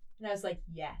 And I was like,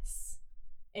 "Yes."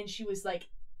 And she was like,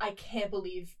 "I can't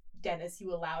believe, Dennis,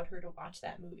 you allowed her to watch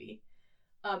that movie."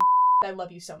 I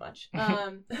love you so much.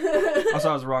 Also,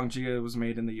 I was wrong. Gia was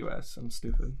made in the U.S. I'm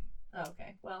stupid. Oh,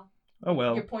 okay, well. Oh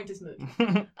well. Your point is moot.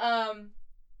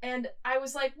 And I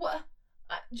was like, what?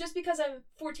 Just because I'm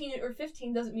 14 or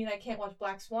 15 doesn't mean I can't watch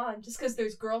Black Swan. Just because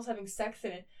there's girls having sex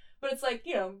in it. But it's like,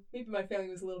 maybe my family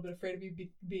was a little bit afraid of me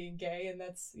being gay, and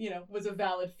that's, was a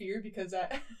valid fear because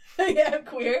I am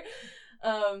queer.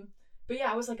 But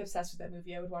yeah, I was like obsessed with that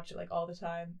movie. I would watch it like all the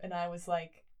time, and I was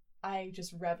like, I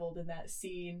just reveled in that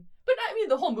scene. But I mean,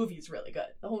 the whole movie is really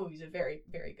good. The whole movie is a very,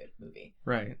 very good movie.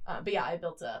 Right. But yeah, I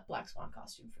built a Black Swan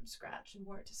costume from scratch and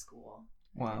wore it to school.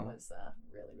 Wow. It was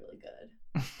really, really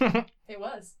good. It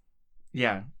was.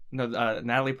 Yeah. No,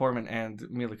 Natalie Portman and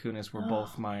Mila Kunis were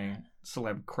both my man.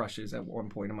 celeb crushes at one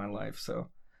point in my life, so.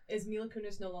 Is Mila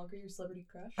Kunis no longer your celebrity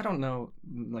crush? I don't know,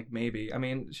 like maybe. I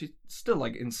mean, she's still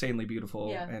like insanely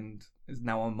beautiful and is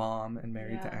now a mom and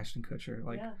married to Ashton Kutcher.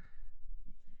 Like,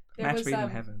 match made in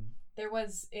heaven. There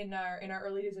was in our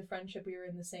early days of friendship, we were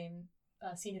in the same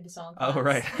Cine de Song class. Oh,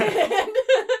 right.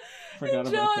 Forgot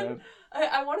about that.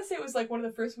 I want to say it was like one of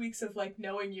the first weeks of like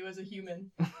knowing you as a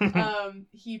human.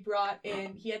 He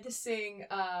had to sing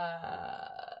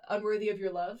Unworthy of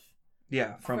Your Love.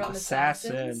 Yeah, from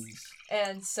Assassins.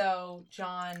 And so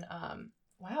John,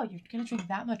 wow, you're gonna drink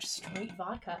that much straight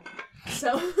vodka.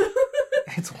 So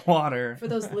it's water. For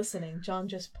those listening, John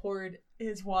just poured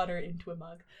his water into a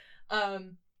mug.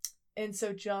 And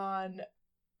so John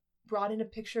brought in a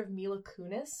picture of Mila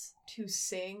Kunis to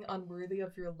sing "Unworthy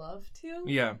of Your Love" to.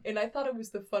 Yeah. And I thought it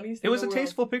was the funniest thing It was in a the world.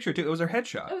 tasteful picture, too. It was her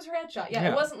headshot. It was her headshot. Yeah,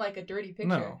 Yeah. it wasn't like a dirty picture.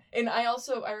 No. And I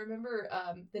remember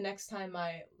the next time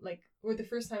the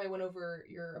first time I went over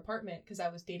your apartment because I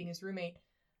was dating his roommate,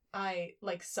 I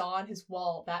like saw on his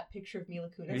wall that picture of Mila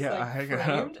Kunis Yeah, I hung it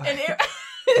framed, up. and it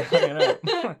Hung it up.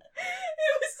 it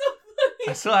was so funny.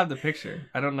 I still have the picture.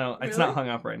 I don't know. It's Really? not hung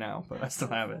up right now, but I That's still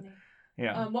so have it. funny.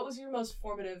 Yeah. What was your most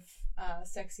formative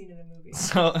sex scene in a movie?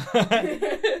 So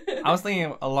I was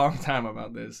thinking a long time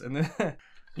about this, and then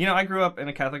I grew up in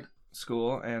a Catholic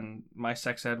school, and my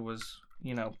sex ed was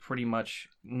pretty much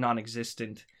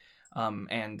non-existent.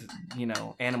 And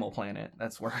Animal Planet.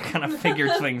 That's where I kind of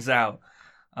figured things out.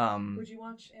 Would you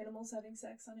watch animals having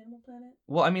sex on Animal Planet?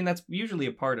 Well, I mean that's usually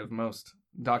a part of most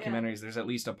documentaries. Yeah. There's at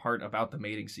least a part about the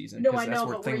mating season. No, I that's know,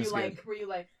 where but were things you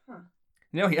like, huh?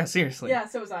 No, yeah, seriously. Yeah,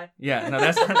 so was I. Yeah, no,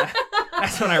 that's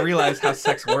when I realized how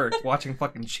sex worked. Watching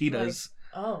fucking cheetahs.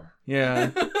 Like, oh.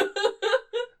 Yeah.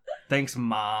 Thanks,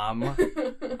 Mom.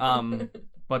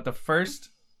 But the first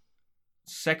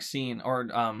sex scene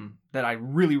that I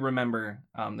really remember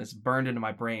that's burned into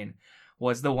my brain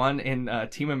was the one in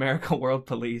Team America World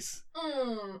Police.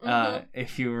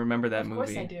 If you remember that movie. Of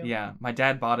course I do. Yeah, my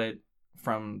dad bought it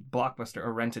from Blockbuster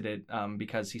or rented it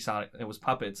because he saw it was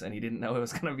puppets and he didn't know it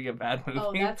was going to be a bad movie.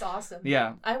 Oh, that's awesome.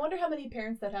 Yeah. I wonder how many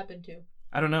parents that happened to.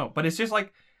 I don't know, but it's just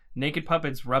like naked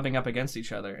puppets rubbing up against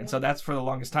each other. And so that's for the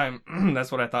longest time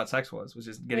that's what I thought sex was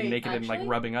just getting naked and like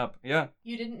rubbing up. Yeah.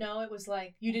 You didn't know it was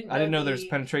like I didn't know there's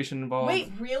penetration involved.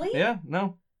 Wait, really? Yeah,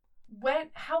 no.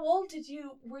 How old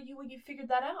were you when you figured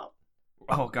that out?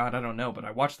 Oh god, I don't know, but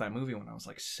I watched that movie when I was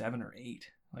like 7 or 8.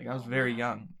 Like I was very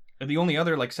young. And the only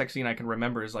other like sex scene I can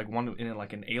remember is like one in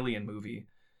like an Alien movie.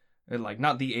 And, like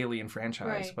not the Alien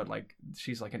franchise, right. But like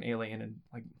she's like an alien and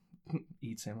like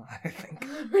eats him, I think.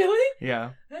 Really?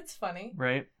 Yeah. That's funny.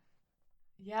 Right?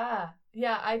 Yeah.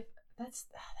 That's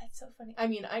so funny. I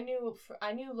mean, I knew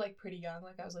like pretty young,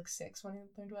 like I was like 6 when I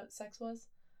learned what sex was.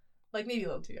 Like maybe a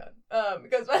little too young.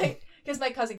 Because my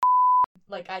cousin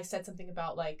like I said something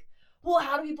about like, well,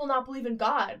 how do people not believe in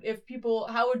God?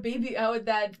 How would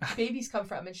that babies come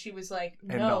from? And she was like,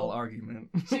 no. End all argument.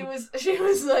 she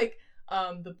was like,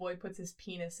 the boy puts his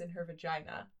penis in her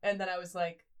vagina. And then I was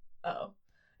like, oh.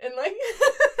 And like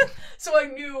so I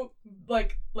knew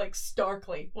like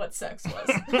starkly what sex was.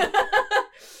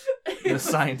 The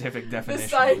scientific definition. The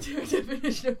scientific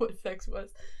definition of what sex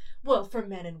was. Well, for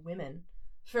men and women.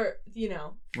 For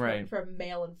right. For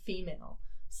male and female.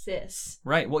 Cis.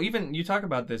 Right. Well, even you talk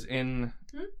about this in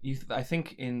I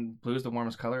think in Blue is the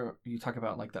Warmest Color, you talk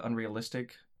about like the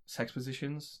unrealistic sex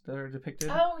positions that are depicted.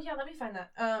 Oh yeah, let me find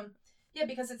that. Yeah,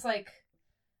 because it's like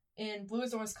in Blue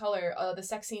is the Warmest Color, the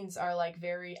sex scenes are like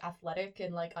very athletic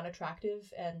and like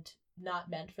unattractive and not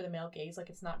meant for the male gaze. Like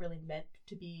it's not really meant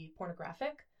to be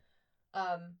pornographic.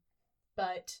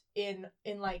 But in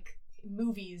like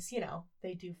movies,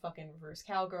 they do fucking reverse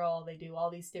cowgirl. They do all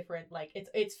these different like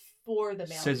it's for the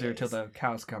male. Scissor gaze. till the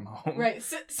cows come home. Right,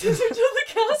 scissor till the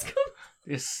cows come.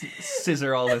 Just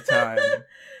scissor all the time.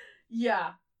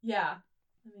 Yeah.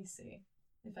 Let me see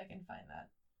if I can find that.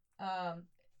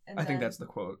 I think that's the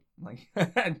quote. Like,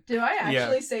 do I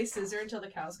actually say scissor until the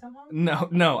cows come home?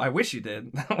 No, I wish you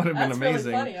did. That would have been amazing. That's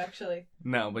really funny, actually.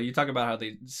 No, but you talk about how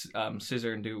they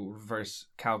scissor and do reverse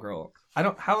cowgirl.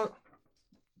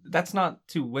 That's not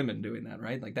two women doing that,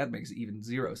 right? Like that makes even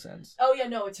zero sense. Oh yeah,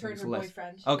 no, it's her and her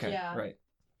boyfriend. Okay, yeah. Right.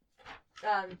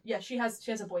 Yeah, she has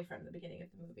a boyfriend at the beginning of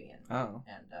the movie, and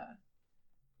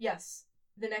yes,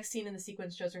 the next scene in the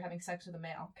sequence shows her having sex with a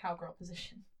male cowgirl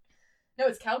position. No,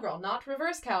 it's cowgirl, not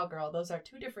reverse cowgirl. Those are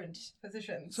two different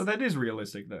positions. So that is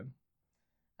realistic then.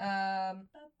 Oh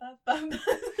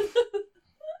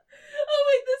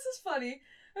wait, this is funny.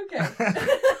 Okay.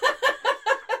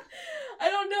 I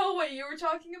don't know what you were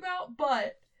talking about,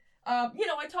 but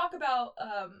I talk about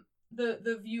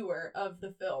the viewer of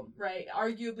the film, right?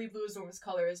 Arguably, Blue is the Warmest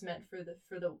Color is meant for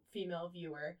the female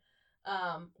viewer,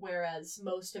 whereas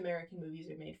most American movies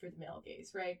are made for the male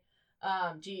gaze, right?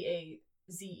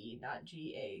 G-A-Z-E, not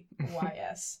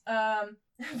G-A-Y-S.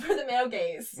 For the male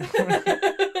gaze.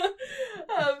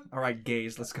 All right,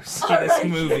 gays, let's go see this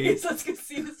movie. Gays, let's go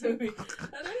see this movie. Are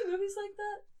there any movies like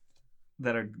that?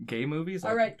 That are gay movies?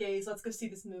 All right, gays, let's go see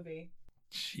this movie.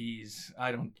 Jeez,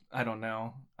 I don't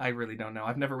know. I really don't know.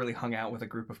 I've never really hung out with a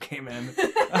group of gay men.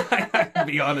 I'll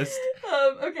be honest.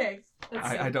 Okay.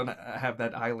 I don't have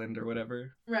that island or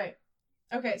whatever. Right.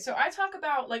 Okay, so I talk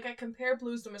about, like, I compare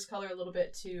Blue is the Warmest Color a little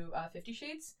bit to 50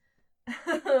 Shades.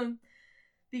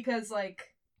 Because, like,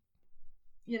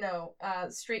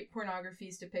 straight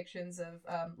pornography's depictions of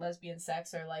lesbian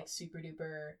sex are like super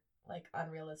duper like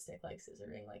unrealistic, like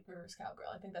scissoring, like reverse cowgirl.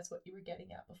 I think that's what you were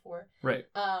getting at before. Right.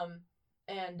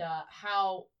 And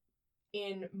how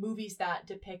in movies that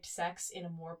depict sex in a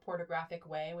more pornographic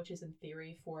way, which is in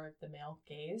theory for the male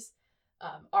gaze,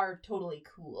 are totally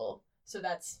cool. So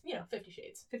that's, 50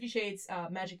 Shades. 50 Shades,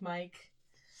 Magic Mike.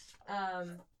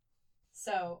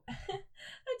 So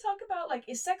I talk about, like,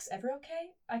 is sex ever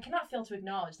okay? I cannot fail to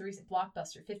acknowledge the recent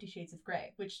blockbuster, 50 Shades of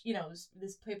Grey, which,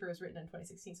 this paper was written in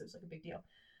 2016, so it's like a big deal.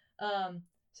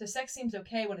 So sex seems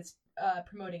okay when it's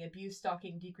promoting abuse,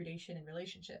 stalking, degradation in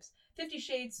relationships. 50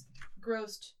 Shades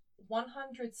grossed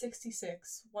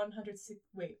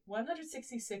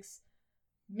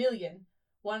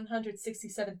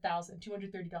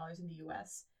 $166,167,230 in the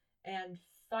US and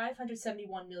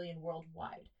 $571 million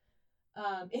worldwide.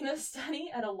 In a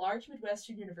study at a large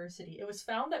Midwestern university, it was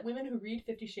found that women who read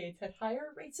 50 Shades had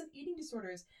higher rates of eating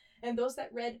disorders, and those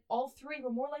that read all three were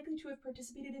more likely to have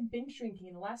participated in binge drinking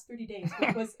in the last 30 days,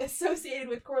 which was associated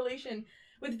with correlation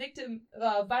with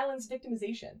violence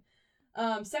victimization.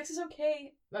 Sex is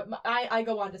okay. I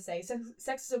go on to say,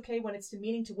 sex is okay when it's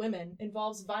demeaning to women,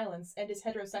 involves violence, and is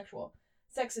heterosexual.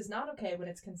 Sex is not okay when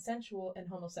it's consensual and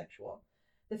homosexual.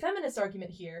 The feminist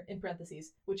argument here, in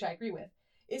parentheses, which I agree with,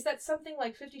 is that something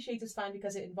like 50 Shades is fine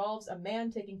because it involves a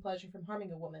man taking pleasure from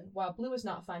harming a woman, while Blue is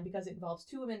not fine because it involves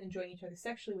two women enjoying each other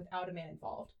sexually without a man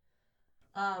involved.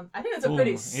 I think that's a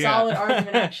pretty solid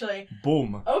argument, actually.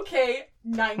 Boom. Okay,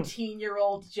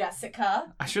 19-year-old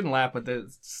Jessica. I shouldn't laugh, but the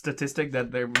statistic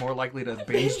that they're more likely to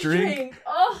binge drink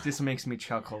just makes me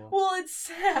chuckle. Well, it's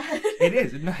sad. It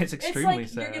is. No, it's extremely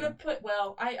it's like sad. You're gonna put.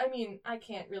 Well, I mean, I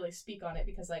can't really speak on it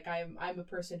because, like, I'm a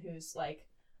person who's like,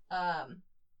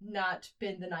 not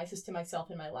been the nicest to myself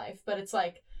in my life, but it's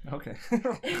like, okay.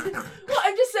 Well,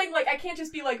 I'm just saying, like, I can't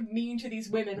just be like mean to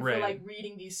these women for right. like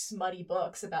reading these smutty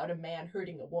books about a man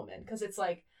hurting a woman, because it's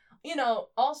like,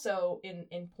 also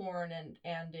in porn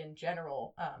and in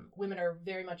general, women are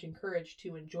very much encouraged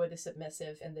to enjoy the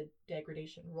submissive and the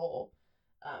degradation role.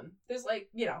 There's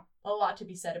like, a lot to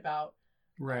be said about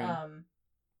right.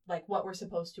 like what we're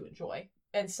supposed to enjoy,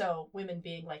 and so women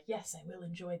being like, yes, I will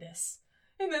enjoy this.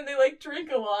 And then they like drink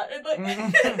a lot, and like,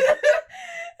 and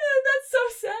that's so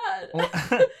sad. And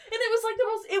it was like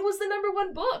it was the number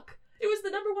one book. It was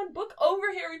the number one book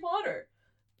over Harry Potter.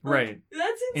 Like, right.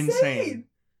 That's insane.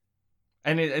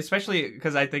 And especially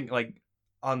because I think like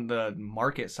on the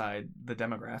market side, the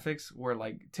demographics were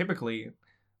like typically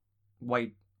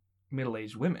white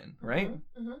middle-aged women, right?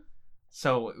 Mm-hmm. Mm-hmm.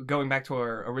 So going back to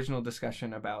our original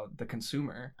discussion about the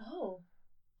consumer,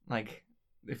 like,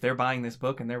 if they're buying this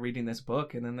book and they're reading this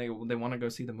book and then they want to go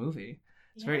see the movie,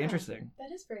 it's very interesting.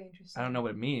 That is very interesting. I don't know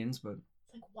what it means, but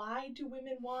it's like, why do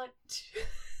women want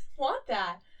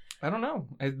that? I don't know.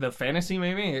 The fantasy,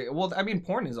 maybe. Well, I mean,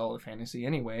 porn is all a fantasy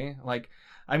anyway. Like,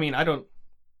 I mean,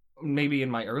 maybe in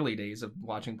my early days of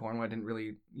watching porn, I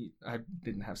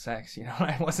didn't have sex.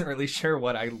 I wasn't really sure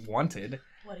what I wanted.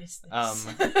 What is this?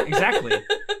 Exactly.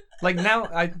 Like, now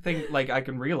I think, like, I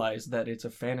can realize that it's a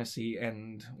fantasy,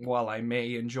 and while I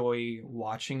may enjoy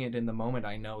watching it in the moment,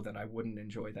 I know that I wouldn't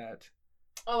enjoy that.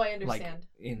 Oh, I understand. Like,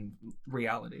 in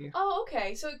reality. Oh,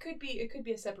 okay. So it could be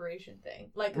a separation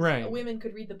thing. Like, right. Women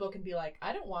could read the book and be like,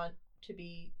 I don't want to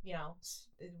be,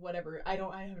 whatever. I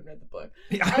haven't read the book.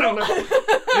 I don't know.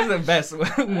 This is the best.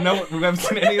 No, we haven't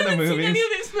seen any of the movies. Seen any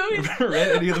of these movies.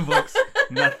 Read any of the books.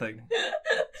 Nothing.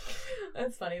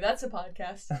 That's funny. That's a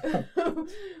podcast.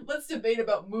 Let's debate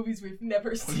about movies we've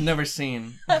never seen. Never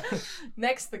seen.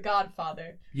 Next, The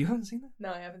Godfather. You haven't seen that?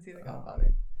 No, I haven't seen The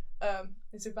Godfather.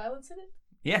 Is there violence in it?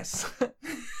 Yes.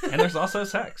 And there's also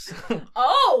sex.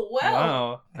 Oh, wow.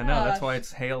 Wow. I know. That's why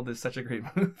it's hailed as such a great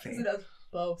movie. Because it does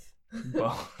both.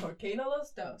 Both. Porque no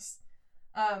los dos.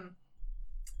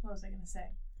 What was I going to say?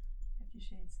 50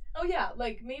 Shades. Oh, yeah.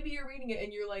 Like, maybe you're reading it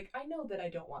and you're like, I know that I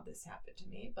don't want this to happen to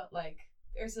me, but, like,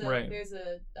 there's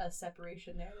a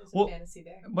separation there. There's a fantasy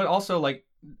there. But also, like,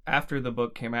 after the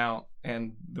book came out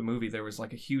and the movie, there was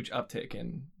like a huge uptick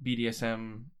in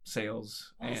BDSM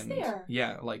sales. Was there?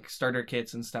 Yeah, like starter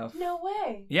kits and stuff. No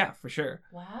way. Yeah, for sure.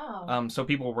 Wow. So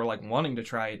people were like wanting to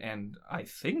try it, and I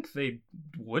think they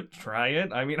would try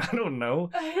it. I mean, I don't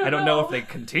know. I don't know if they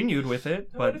continued with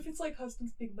it. But what if it's like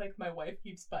husbands being like, my wife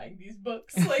keeps buying these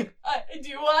books. Like, do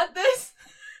you want this?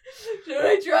 Should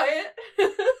I try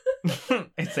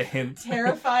it? It's a hint.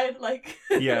 Terrified, like.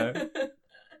 Yeah.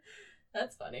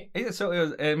 That's funny. Yeah, so it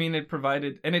was. I mean, it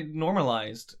provided and it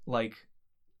normalized like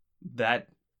that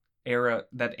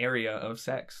area of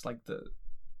sex, like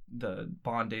the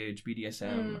bondage,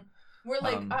 BDSM, We're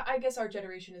like, I guess our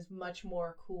generation is much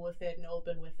more cool with it and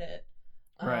open with it.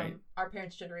 Right. Our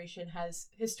parents' generation has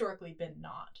historically been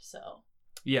not, so.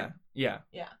 Yeah. Right.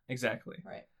 Exactly.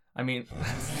 I mean,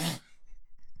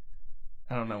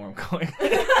 I don't know where I'm going.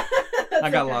 I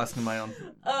got lost in my own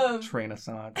train of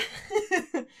thought.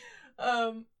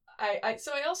 So I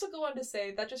also go on to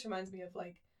say, that just reminds me of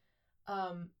like,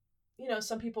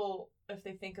 some people, if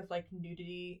they think of like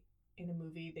nudity in a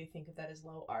movie, they think of that as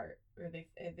low art, or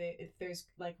if there's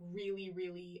like really,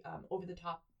 really over the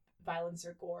top violence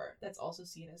or gore, that's also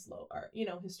seen as low art.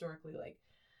 Historically, like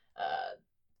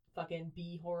fucking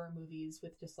B horror movies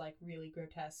with just like really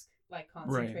grotesque, like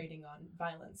concentrating on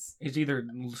violence. It's either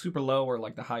super low or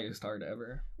like the highest art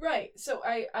ever. Right. So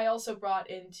I also brought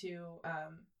into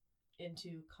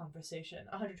conversation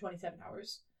 127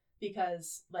 Hours,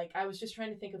 because like I was just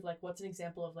trying to think of like what's an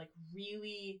example of like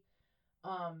really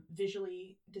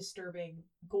visually disturbing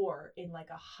gore in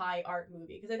like a high art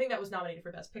movie, because I think that was nominated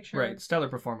for Best Picture. Right. Stellar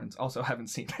performance. Also haven't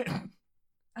seen it.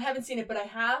 I haven't seen it, but I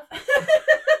have.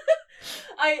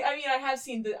 I mean, I have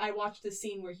seen I watched the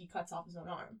scene where he cuts off his own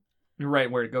arm.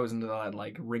 Right, where it goes into that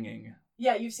like ringing.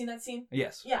 Yeah, you've seen that scene?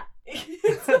 Yes. Yeah.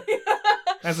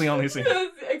 That's the only scene.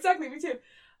 Exactly, me too.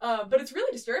 But it's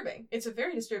really disturbing. It's a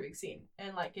very disturbing scene,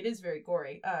 and like it is very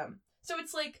gory. So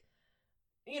it's like,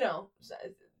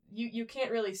 you can't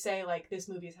really say like this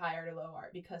movie is high art or low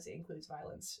art because it includes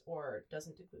violence or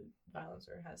doesn't include violence,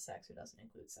 or has sex or doesn't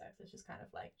include sex. It's just kind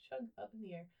of like shrugged up in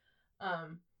the air.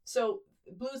 So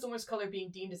Blue is the Worst Color being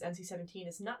deemed as NC-17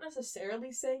 is not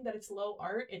necessarily saying that it's low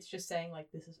art. It's just saying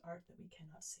like this is art that we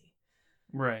cannot see.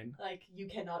 Right. Like you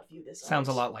cannot view this. Sounds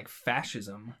art. a lot like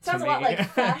fascism. Sounds a lot like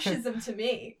fascism to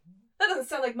me. That doesn't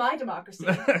sound like my democracy.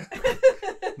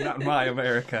 Not my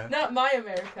America. Not my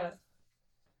America.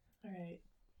 All right.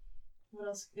 What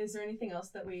else? Is there anything else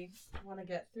that we want to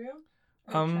get through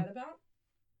or chat about?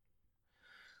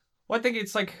 Well, I think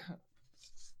it's like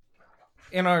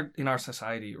in our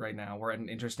society right now, we're at an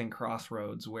interesting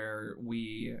crossroads where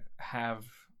we have,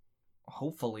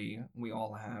 hopefully, we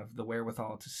all have the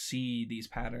wherewithal to see these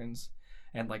patterns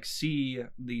and like see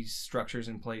these structures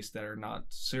in place that are not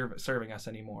serving us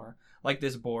anymore, like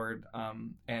this board,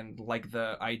 and like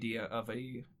the idea of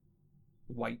a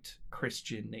white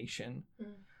Christian nation.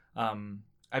 I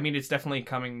mean, it's definitely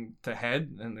coming to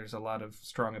head, and there's a lot of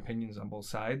strong opinions on both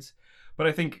sides. But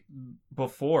I think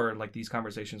before, like, these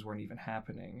conversations weren't even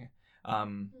happening.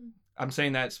 I'm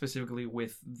saying that specifically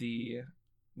with the,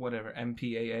 whatever,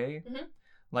 MPAA. Mm-hmm.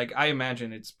 Like, I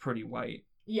imagine it's pretty white.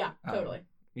 Yeah, totally.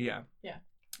 Yeah. Yeah.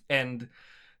 And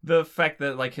the fact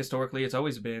that, like, historically it's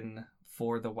always been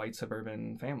for the white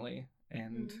suburban family.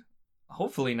 And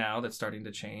hopefully now that's starting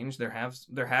to change. There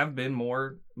have been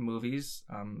more movies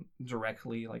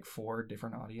directly, like, for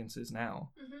different audiences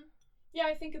now. Mm-hmm. Yeah,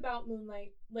 I think about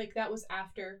Moonlight. Like, that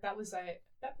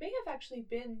may have actually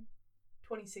been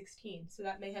 2016. So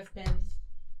that may have been...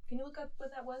 Can you look up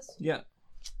what that was? Yeah.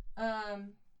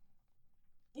 Maybe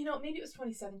it was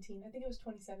 2017. I think it was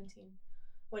 2017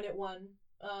 when it won.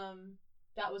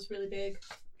 That was really big.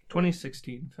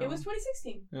 2016 film. It was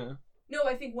 2016. Yeah. No,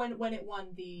 I think when it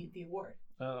won the award.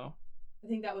 Oh. I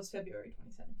think that was February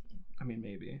 2017. I mean,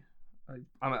 maybe.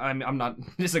 I'm not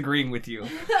disagreeing with you.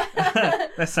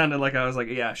 That sounded like I was like,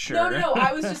 yeah, sure. No.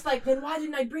 I was just like, then why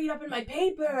didn't I bring it up in my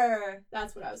paper?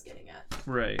 That's what I was getting at.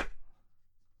 Right.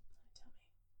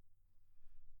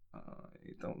 I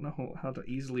don't know how to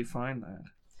easily find that.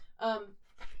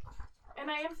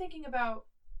 And I am thinking about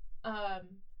the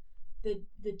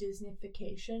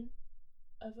Disneyfication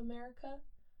of America,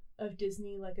 of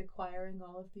Disney like acquiring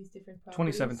all of these different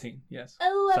properties. 2017, yes.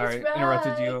 Oh, that's Sorry, right.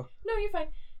 interrupted you. No, you're fine.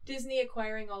 Disney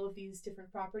acquiring all of these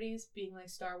different properties, being like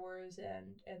Star Wars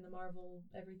and the Marvel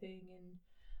everything,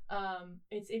 and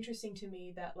it's interesting to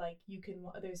me that like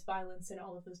there's violence in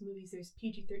all of those movies. There's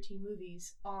PG-13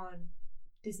 movies on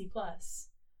Disney Plus,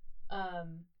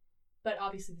 but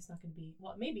obviously there's not going to be.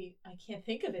 Well, maybe I can't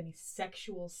think of any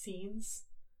sexual scenes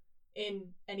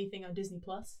in anything on Disney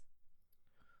Plus.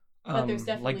 But there's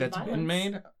definitely like that's violence. been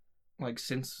made, like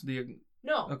since the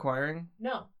acquiring.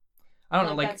 No. I don't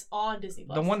know, like that's on Disney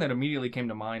Plus. The one that immediately came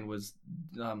to mind was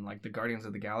like the Guardians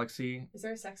of the Galaxy. Is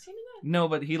there a sex scene in that? No,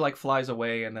 but he like flies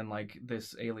away and then like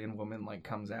this alien woman like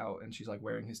comes out and she's like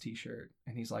wearing his t-shirt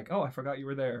and he's like, "Oh, I forgot you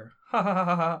were there." Ha ha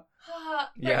ha ha.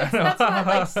 Ha. Yeah, that's not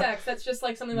like sex. That's just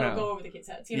like something that'll go over the kids'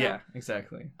 heads, you know? Yeah,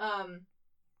 exactly.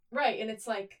 Right, and it's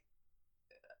like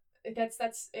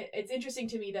it's interesting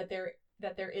to me that there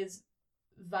is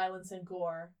violence and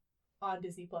gore on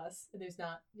Disney Plus, and there's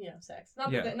not, sex.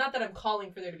 Not that I'm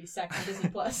calling for there to be sex on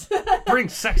Disney Plus. Bring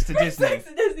sex to Disney. Sex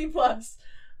to Disney Plus.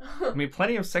 I mean,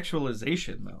 plenty of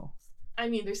sexualization though. I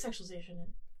mean, there's sexualization in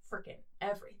freaking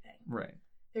everything. Right.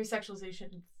 There's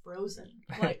sexualization in Frozen,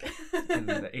 like in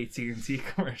the AT&T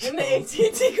commercials. In the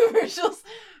AT&T commercials,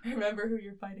 remember who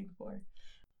you're fighting for.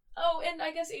 Oh, and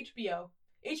I guess HBO.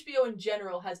 HBO in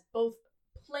general has both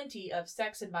plenty of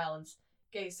sex and violence,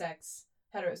 gay sex,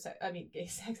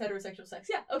 heterosexual sex.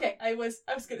 Yeah, okay. I was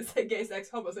gonna say gay sex,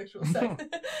 homosexual sex.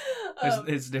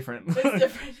 It's different. It's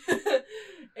different.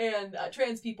 And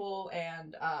trans people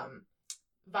and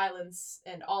violence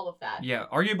and all of that. Yeah,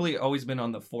 arguably always been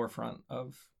on the forefront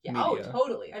of media. Oh,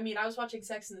 totally. I mean, I was watching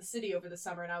Sex in the City over the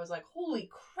summer and I was like, holy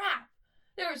crap,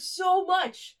 there is so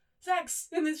much sex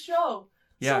in this show.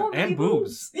 Yeah, so many and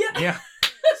boobs. Yeah.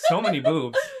 So many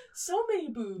boobs. So many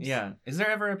boobs. Yeah. Is there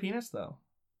ever a penis though?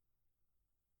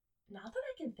 Not that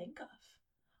I can think of.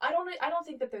 I don't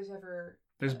think that there's ever.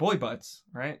 There's boy butts,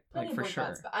 right? Plenty Like for of boy sure.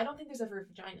 butts, but I don't think there's ever a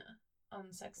vagina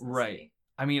on Sex in the Right. City.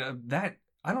 I mean that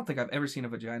I don't think I've ever seen a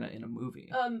vagina in a movie.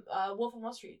 Wolf on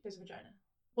Wall Street, there's a vagina.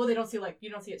 Well, you don't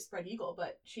see it spread eagle,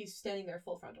 but she's standing there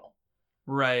full frontal.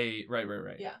 Right.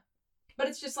 Yeah. But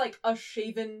it's just like a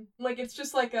shaven, like it's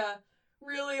just like a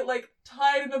really like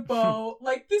tied in a bow,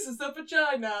 like this is a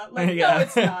vagina. Like Yeah. no,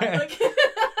 it's not. Like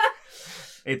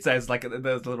It says like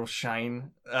those little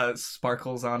shine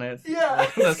sparkles on it. yeah,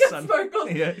 The it's got sun-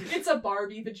 sparkles. Yeah. It's a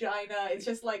Barbie vagina. It's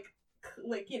just like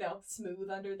smooth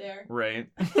under there. Right.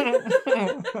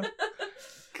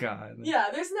 God. Yeah,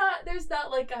 there's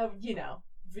not like a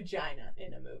vagina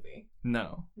in a movie.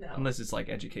 No. No. Unless it's like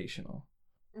educational.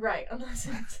 Right, unless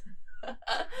it's.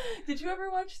 Did you ever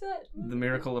watch that movie? The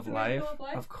Miracle of The Life? Miracle of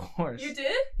Life? Of course. You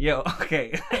did? Yo,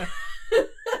 okay.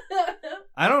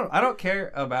 I don't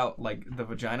care about like the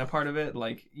vagina part of it.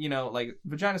 Like, like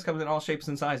vaginas come in all shapes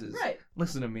and sizes. Right.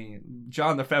 Listen to me,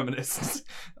 John the feminist.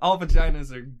 All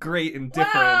vaginas are great and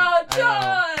different. Wow, I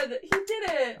know. John! He did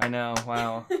it! I know,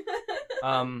 wow.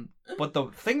 But the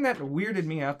thing that weirded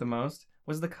me out the most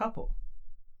was the couple.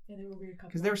 Yeah, they were a weird couple.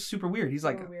 Because they were super weird. He's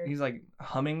like They were weird. he's like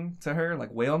humming to her like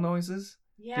whale noises.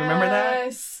 Yes. you remember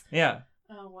that? Yeah.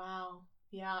 Oh, wow.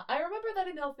 Yeah, I remember that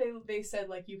in Elf they said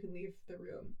like you can leave the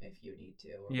room if you need to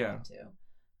or Yeah. want to.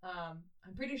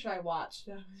 I'm pretty sure I watched.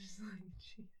 I was just like,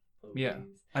 geez, Yeah.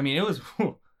 Louise. I mean, it was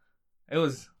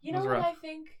You know was what rough. I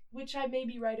think, which I may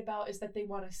be right about, is that they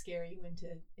want to scare you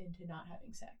into not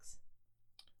having sex.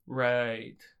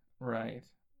 Right.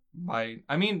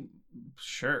 I mean,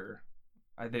 sure.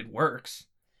 It works.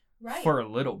 Right. For a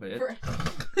little bit. For-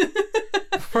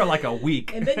 For like a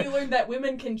week. And then you learn that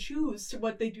women can choose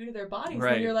what they do to their bodies,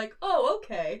 Right. and you're like, oh,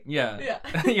 okay. Yeah. Yeah.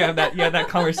 you have that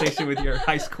conversation with your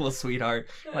high school sweetheart.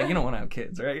 Like, you don't want to have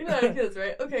kids, right? You don't have kids,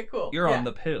 right? Okay, cool. You're Yeah. on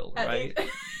the pill, At right? eight-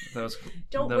 Those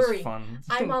Don't those worry. fun.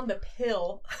 I'm on the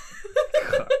pill.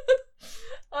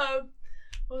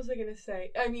 What was I gonna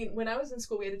say? I mean, when I was in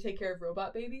school, we had to take care of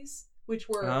robot babies, which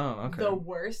were Oh, okay. the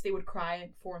worst. They would cry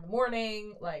at 4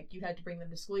 a.m. Like, you had to bring them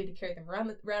to school. You had to carry them around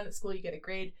at school. You get a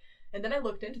grade. And then I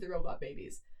looked into the robot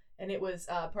babies, and it was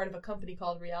part of a company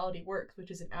called Reality Works,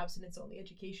 which is an abstinence-only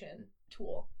education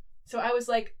tool. So I was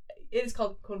like, it is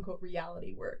called quote-unquote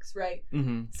Reality Works, right?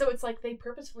 Mm-hmm. So it's like they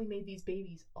purposefully made these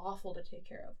babies awful to take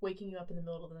care of, waking you up in the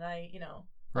middle of the night, all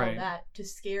Right. that, to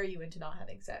scare you into not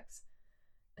having sex.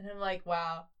 And I'm like,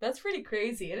 wow, that's pretty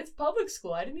crazy. And it's public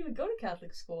school. I didn't even go to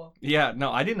Catholic school. Yeah,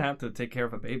 no, I didn't have to take care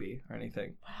of a baby or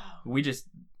anything. Wow. We just,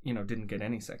 didn't get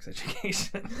any sex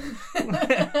education.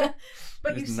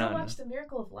 But you There's still none. watch The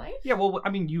Miracle of Life? Yeah, well, I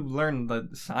mean, you learn the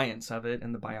science of it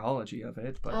and the biology of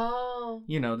it, but Oh.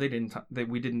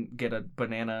 we didn't get a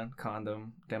banana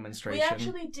condom demonstration. We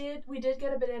actually did. We did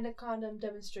get a banana condom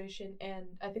demonstration, and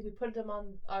I think we put them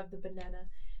on the banana,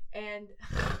 and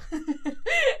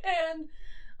and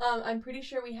I'm pretty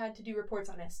sure we had to do reports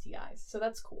on STIs, so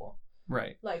that's cool.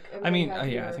 Right. Like, I mean, everybody had to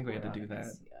do yeah, a I think we had to report do on an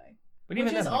that. STI. But Which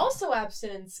even is then, like, also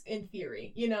abstinence in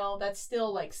theory. That's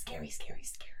still like scary.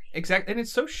 exactly, and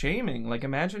it's so shaming. Like,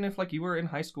 imagine if like you were in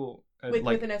high school, With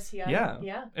an STI. yeah.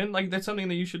 Yeah. and like that's something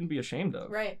that you shouldn't be ashamed of.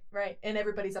 Right. And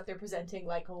everybody's up there presenting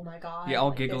like, oh my god. Yeah, all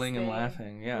like, this giggling and thing.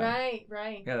 laughing. Yeah.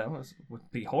 Right. Yeah, that would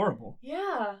be horrible.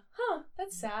 Yeah. Huh.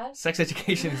 That's sad. Sex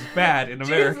education is bad in Jeez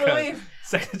America. Louise.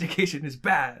 Sex education is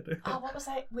bad. Oh, what was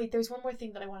I? Wait, there's one more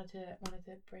thing that I wanted to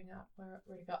bring up.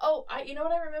 Where to go? Oh, you know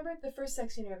what I remembered? The first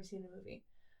sex scene I've ever seen in a movie.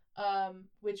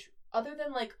 Which other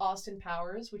than like Austin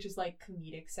Powers, which is like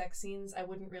comedic sex scenes, I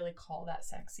wouldn't really call that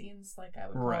sex scenes. Like, I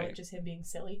would call Right. it just him being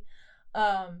silly.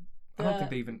 I don't think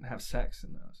they even have sex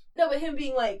in those. No, but him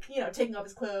being like, taking off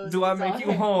his clothes. Do I and make stuff.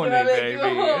 you horny, Do I make you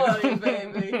baby? horny,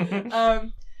 baby?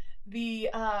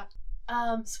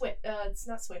 Switch. It's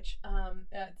not Switch.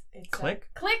 It's Click?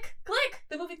 Click.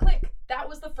 The movie Click. That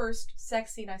was the first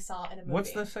sex scene I saw in a movie.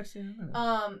 What's the sex scene in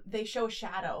it? They show a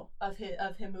shadow of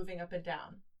him moving up and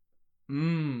down.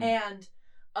 Mm. And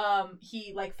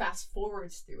he like fast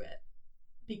forwards through it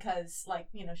because like,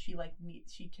 you know,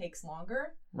 she takes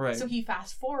longer. Right. So he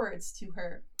fast forwards to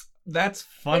her. That's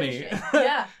funny.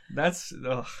 Yeah. That's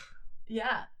ugh.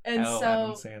 Yeah. And Oh, so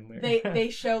Adam Sandler. they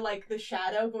show like the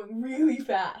shadow going really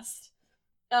fast.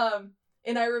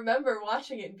 And I remember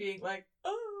watching it and being like,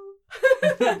 oh,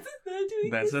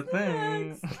 That's a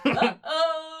thing.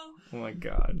 Uh-oh. Oh my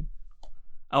god.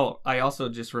 Oh, I also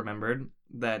just remembered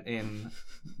that in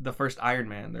the first Iron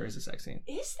Man there is a sex scene.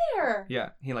 Is there? Yeah,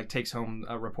 he like takes home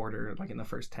a reporter like in the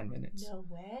first 10 minutes. No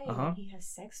way. Uh-huh. He has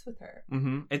sex with her.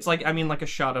 Mm-hmm. It's like, I mean, like a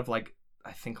shot of like,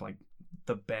 I think like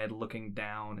the bed looking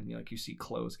down and you see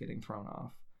clothes getting thrown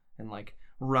off and like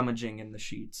rummaging in the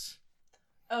sheets.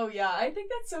 Oh yeah, I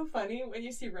think that's so funny when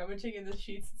you see rummaging in the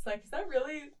sheets. It's like, is that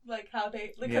really like how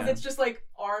they? Because Yeah. it's just like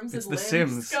arms It's and The limbs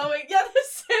Sims. going. Yeah, The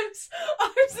Sims.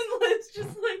 Arms and limbs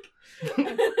just like.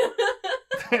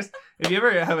 If you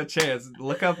ever have a chance,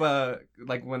 look up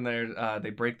like when they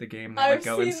break the game and they like I've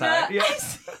go seen inside. that. Yeah.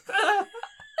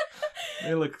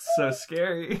 They look so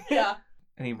scary. Yeah.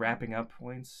 Any wrapping up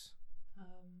points?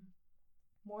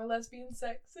 More lesbian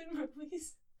sex in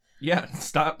movies. Yeah,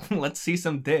 stop. Let's see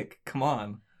some dick. Come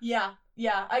on. Yeah.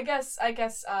 I guess.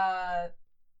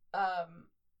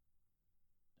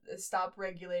 Stop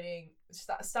regulating.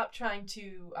 Stop trying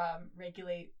to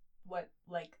regulate what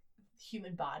like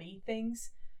human body things,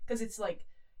 because it's like,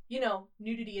 you know,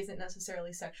 nudity isn't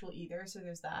necessarily sexual either. So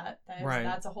there's that. Right.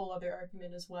 That's a whole other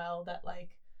argument as well. That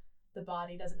like the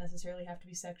body doesn't necessarily have to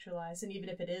be sexualized, and even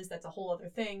if it is, that's a whole other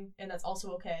thing, and that's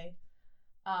also okay.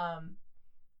 I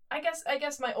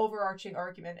guess my overarching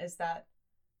argument is that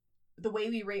the way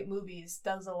we rate movies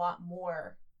does a lot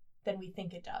more than we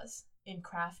think it does in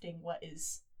crafting what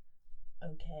is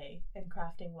okay and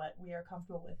crafting what we are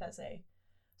comfortable with as a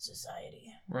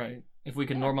society. Right. If we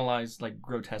can normalize like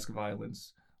grotesque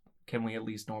violence, can we at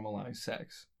least normalize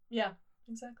sex? Yeah,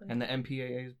 exactly. And the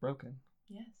MPAA is broken.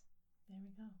 Yes. There we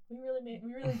go. We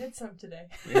really did some today.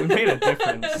 We made a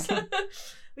difference.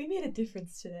 We made a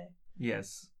difference today.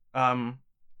 Yes.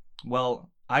 Well,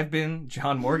 I've been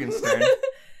John Morgenstern,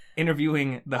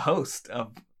 interviewing the host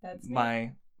of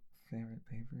my favorite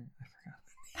paper. I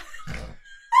forgot.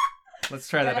 Let's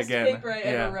try that again. Best paper I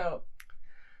ever wrote.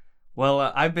 Well,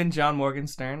 I've been John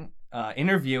Morgenstern,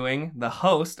 interviewing the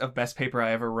host of Best Paper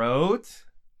I Ever Wrote,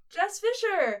 Jess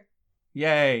Fisher.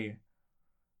 Yay.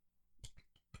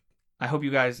 I hope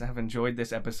you guys have enjoyed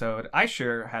this episode. I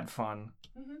sure had fun.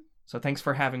 Mm-hmm. So thanks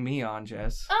for having me on,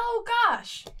 Jess. Oh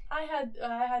gosh, I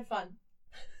had fun.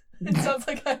 It sounds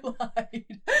like I lied.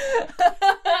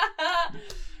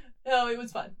 No, it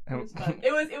was fun. It was fun.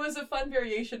 It was a fun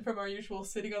variation from our usual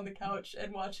sitting on the couch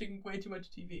and watching way too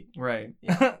much TV. Right.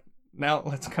 Yeah. Now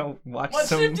let's go watch some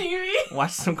some TV.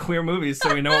 Watch some queer movies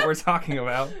so we know what we're talking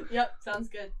about. Yep, sounds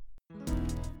good.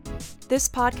 This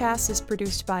podcast is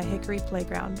produced by Hickory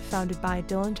Playground, founded by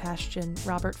Dylan Tashjian,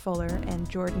 Robert Fuller, and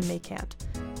Jordan Maycant.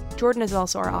 Jordan is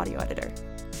also our audio editor.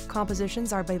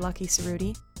 Compositions are by Lucky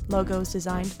Cerruti. Logos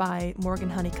designed by Morgan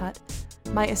Honeycutt.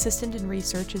 My assistant in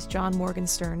research is John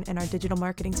Morgenstern, and our digital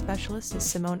marketing specialist is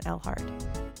Simone Elhart.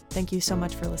 Thank you so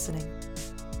much for listening.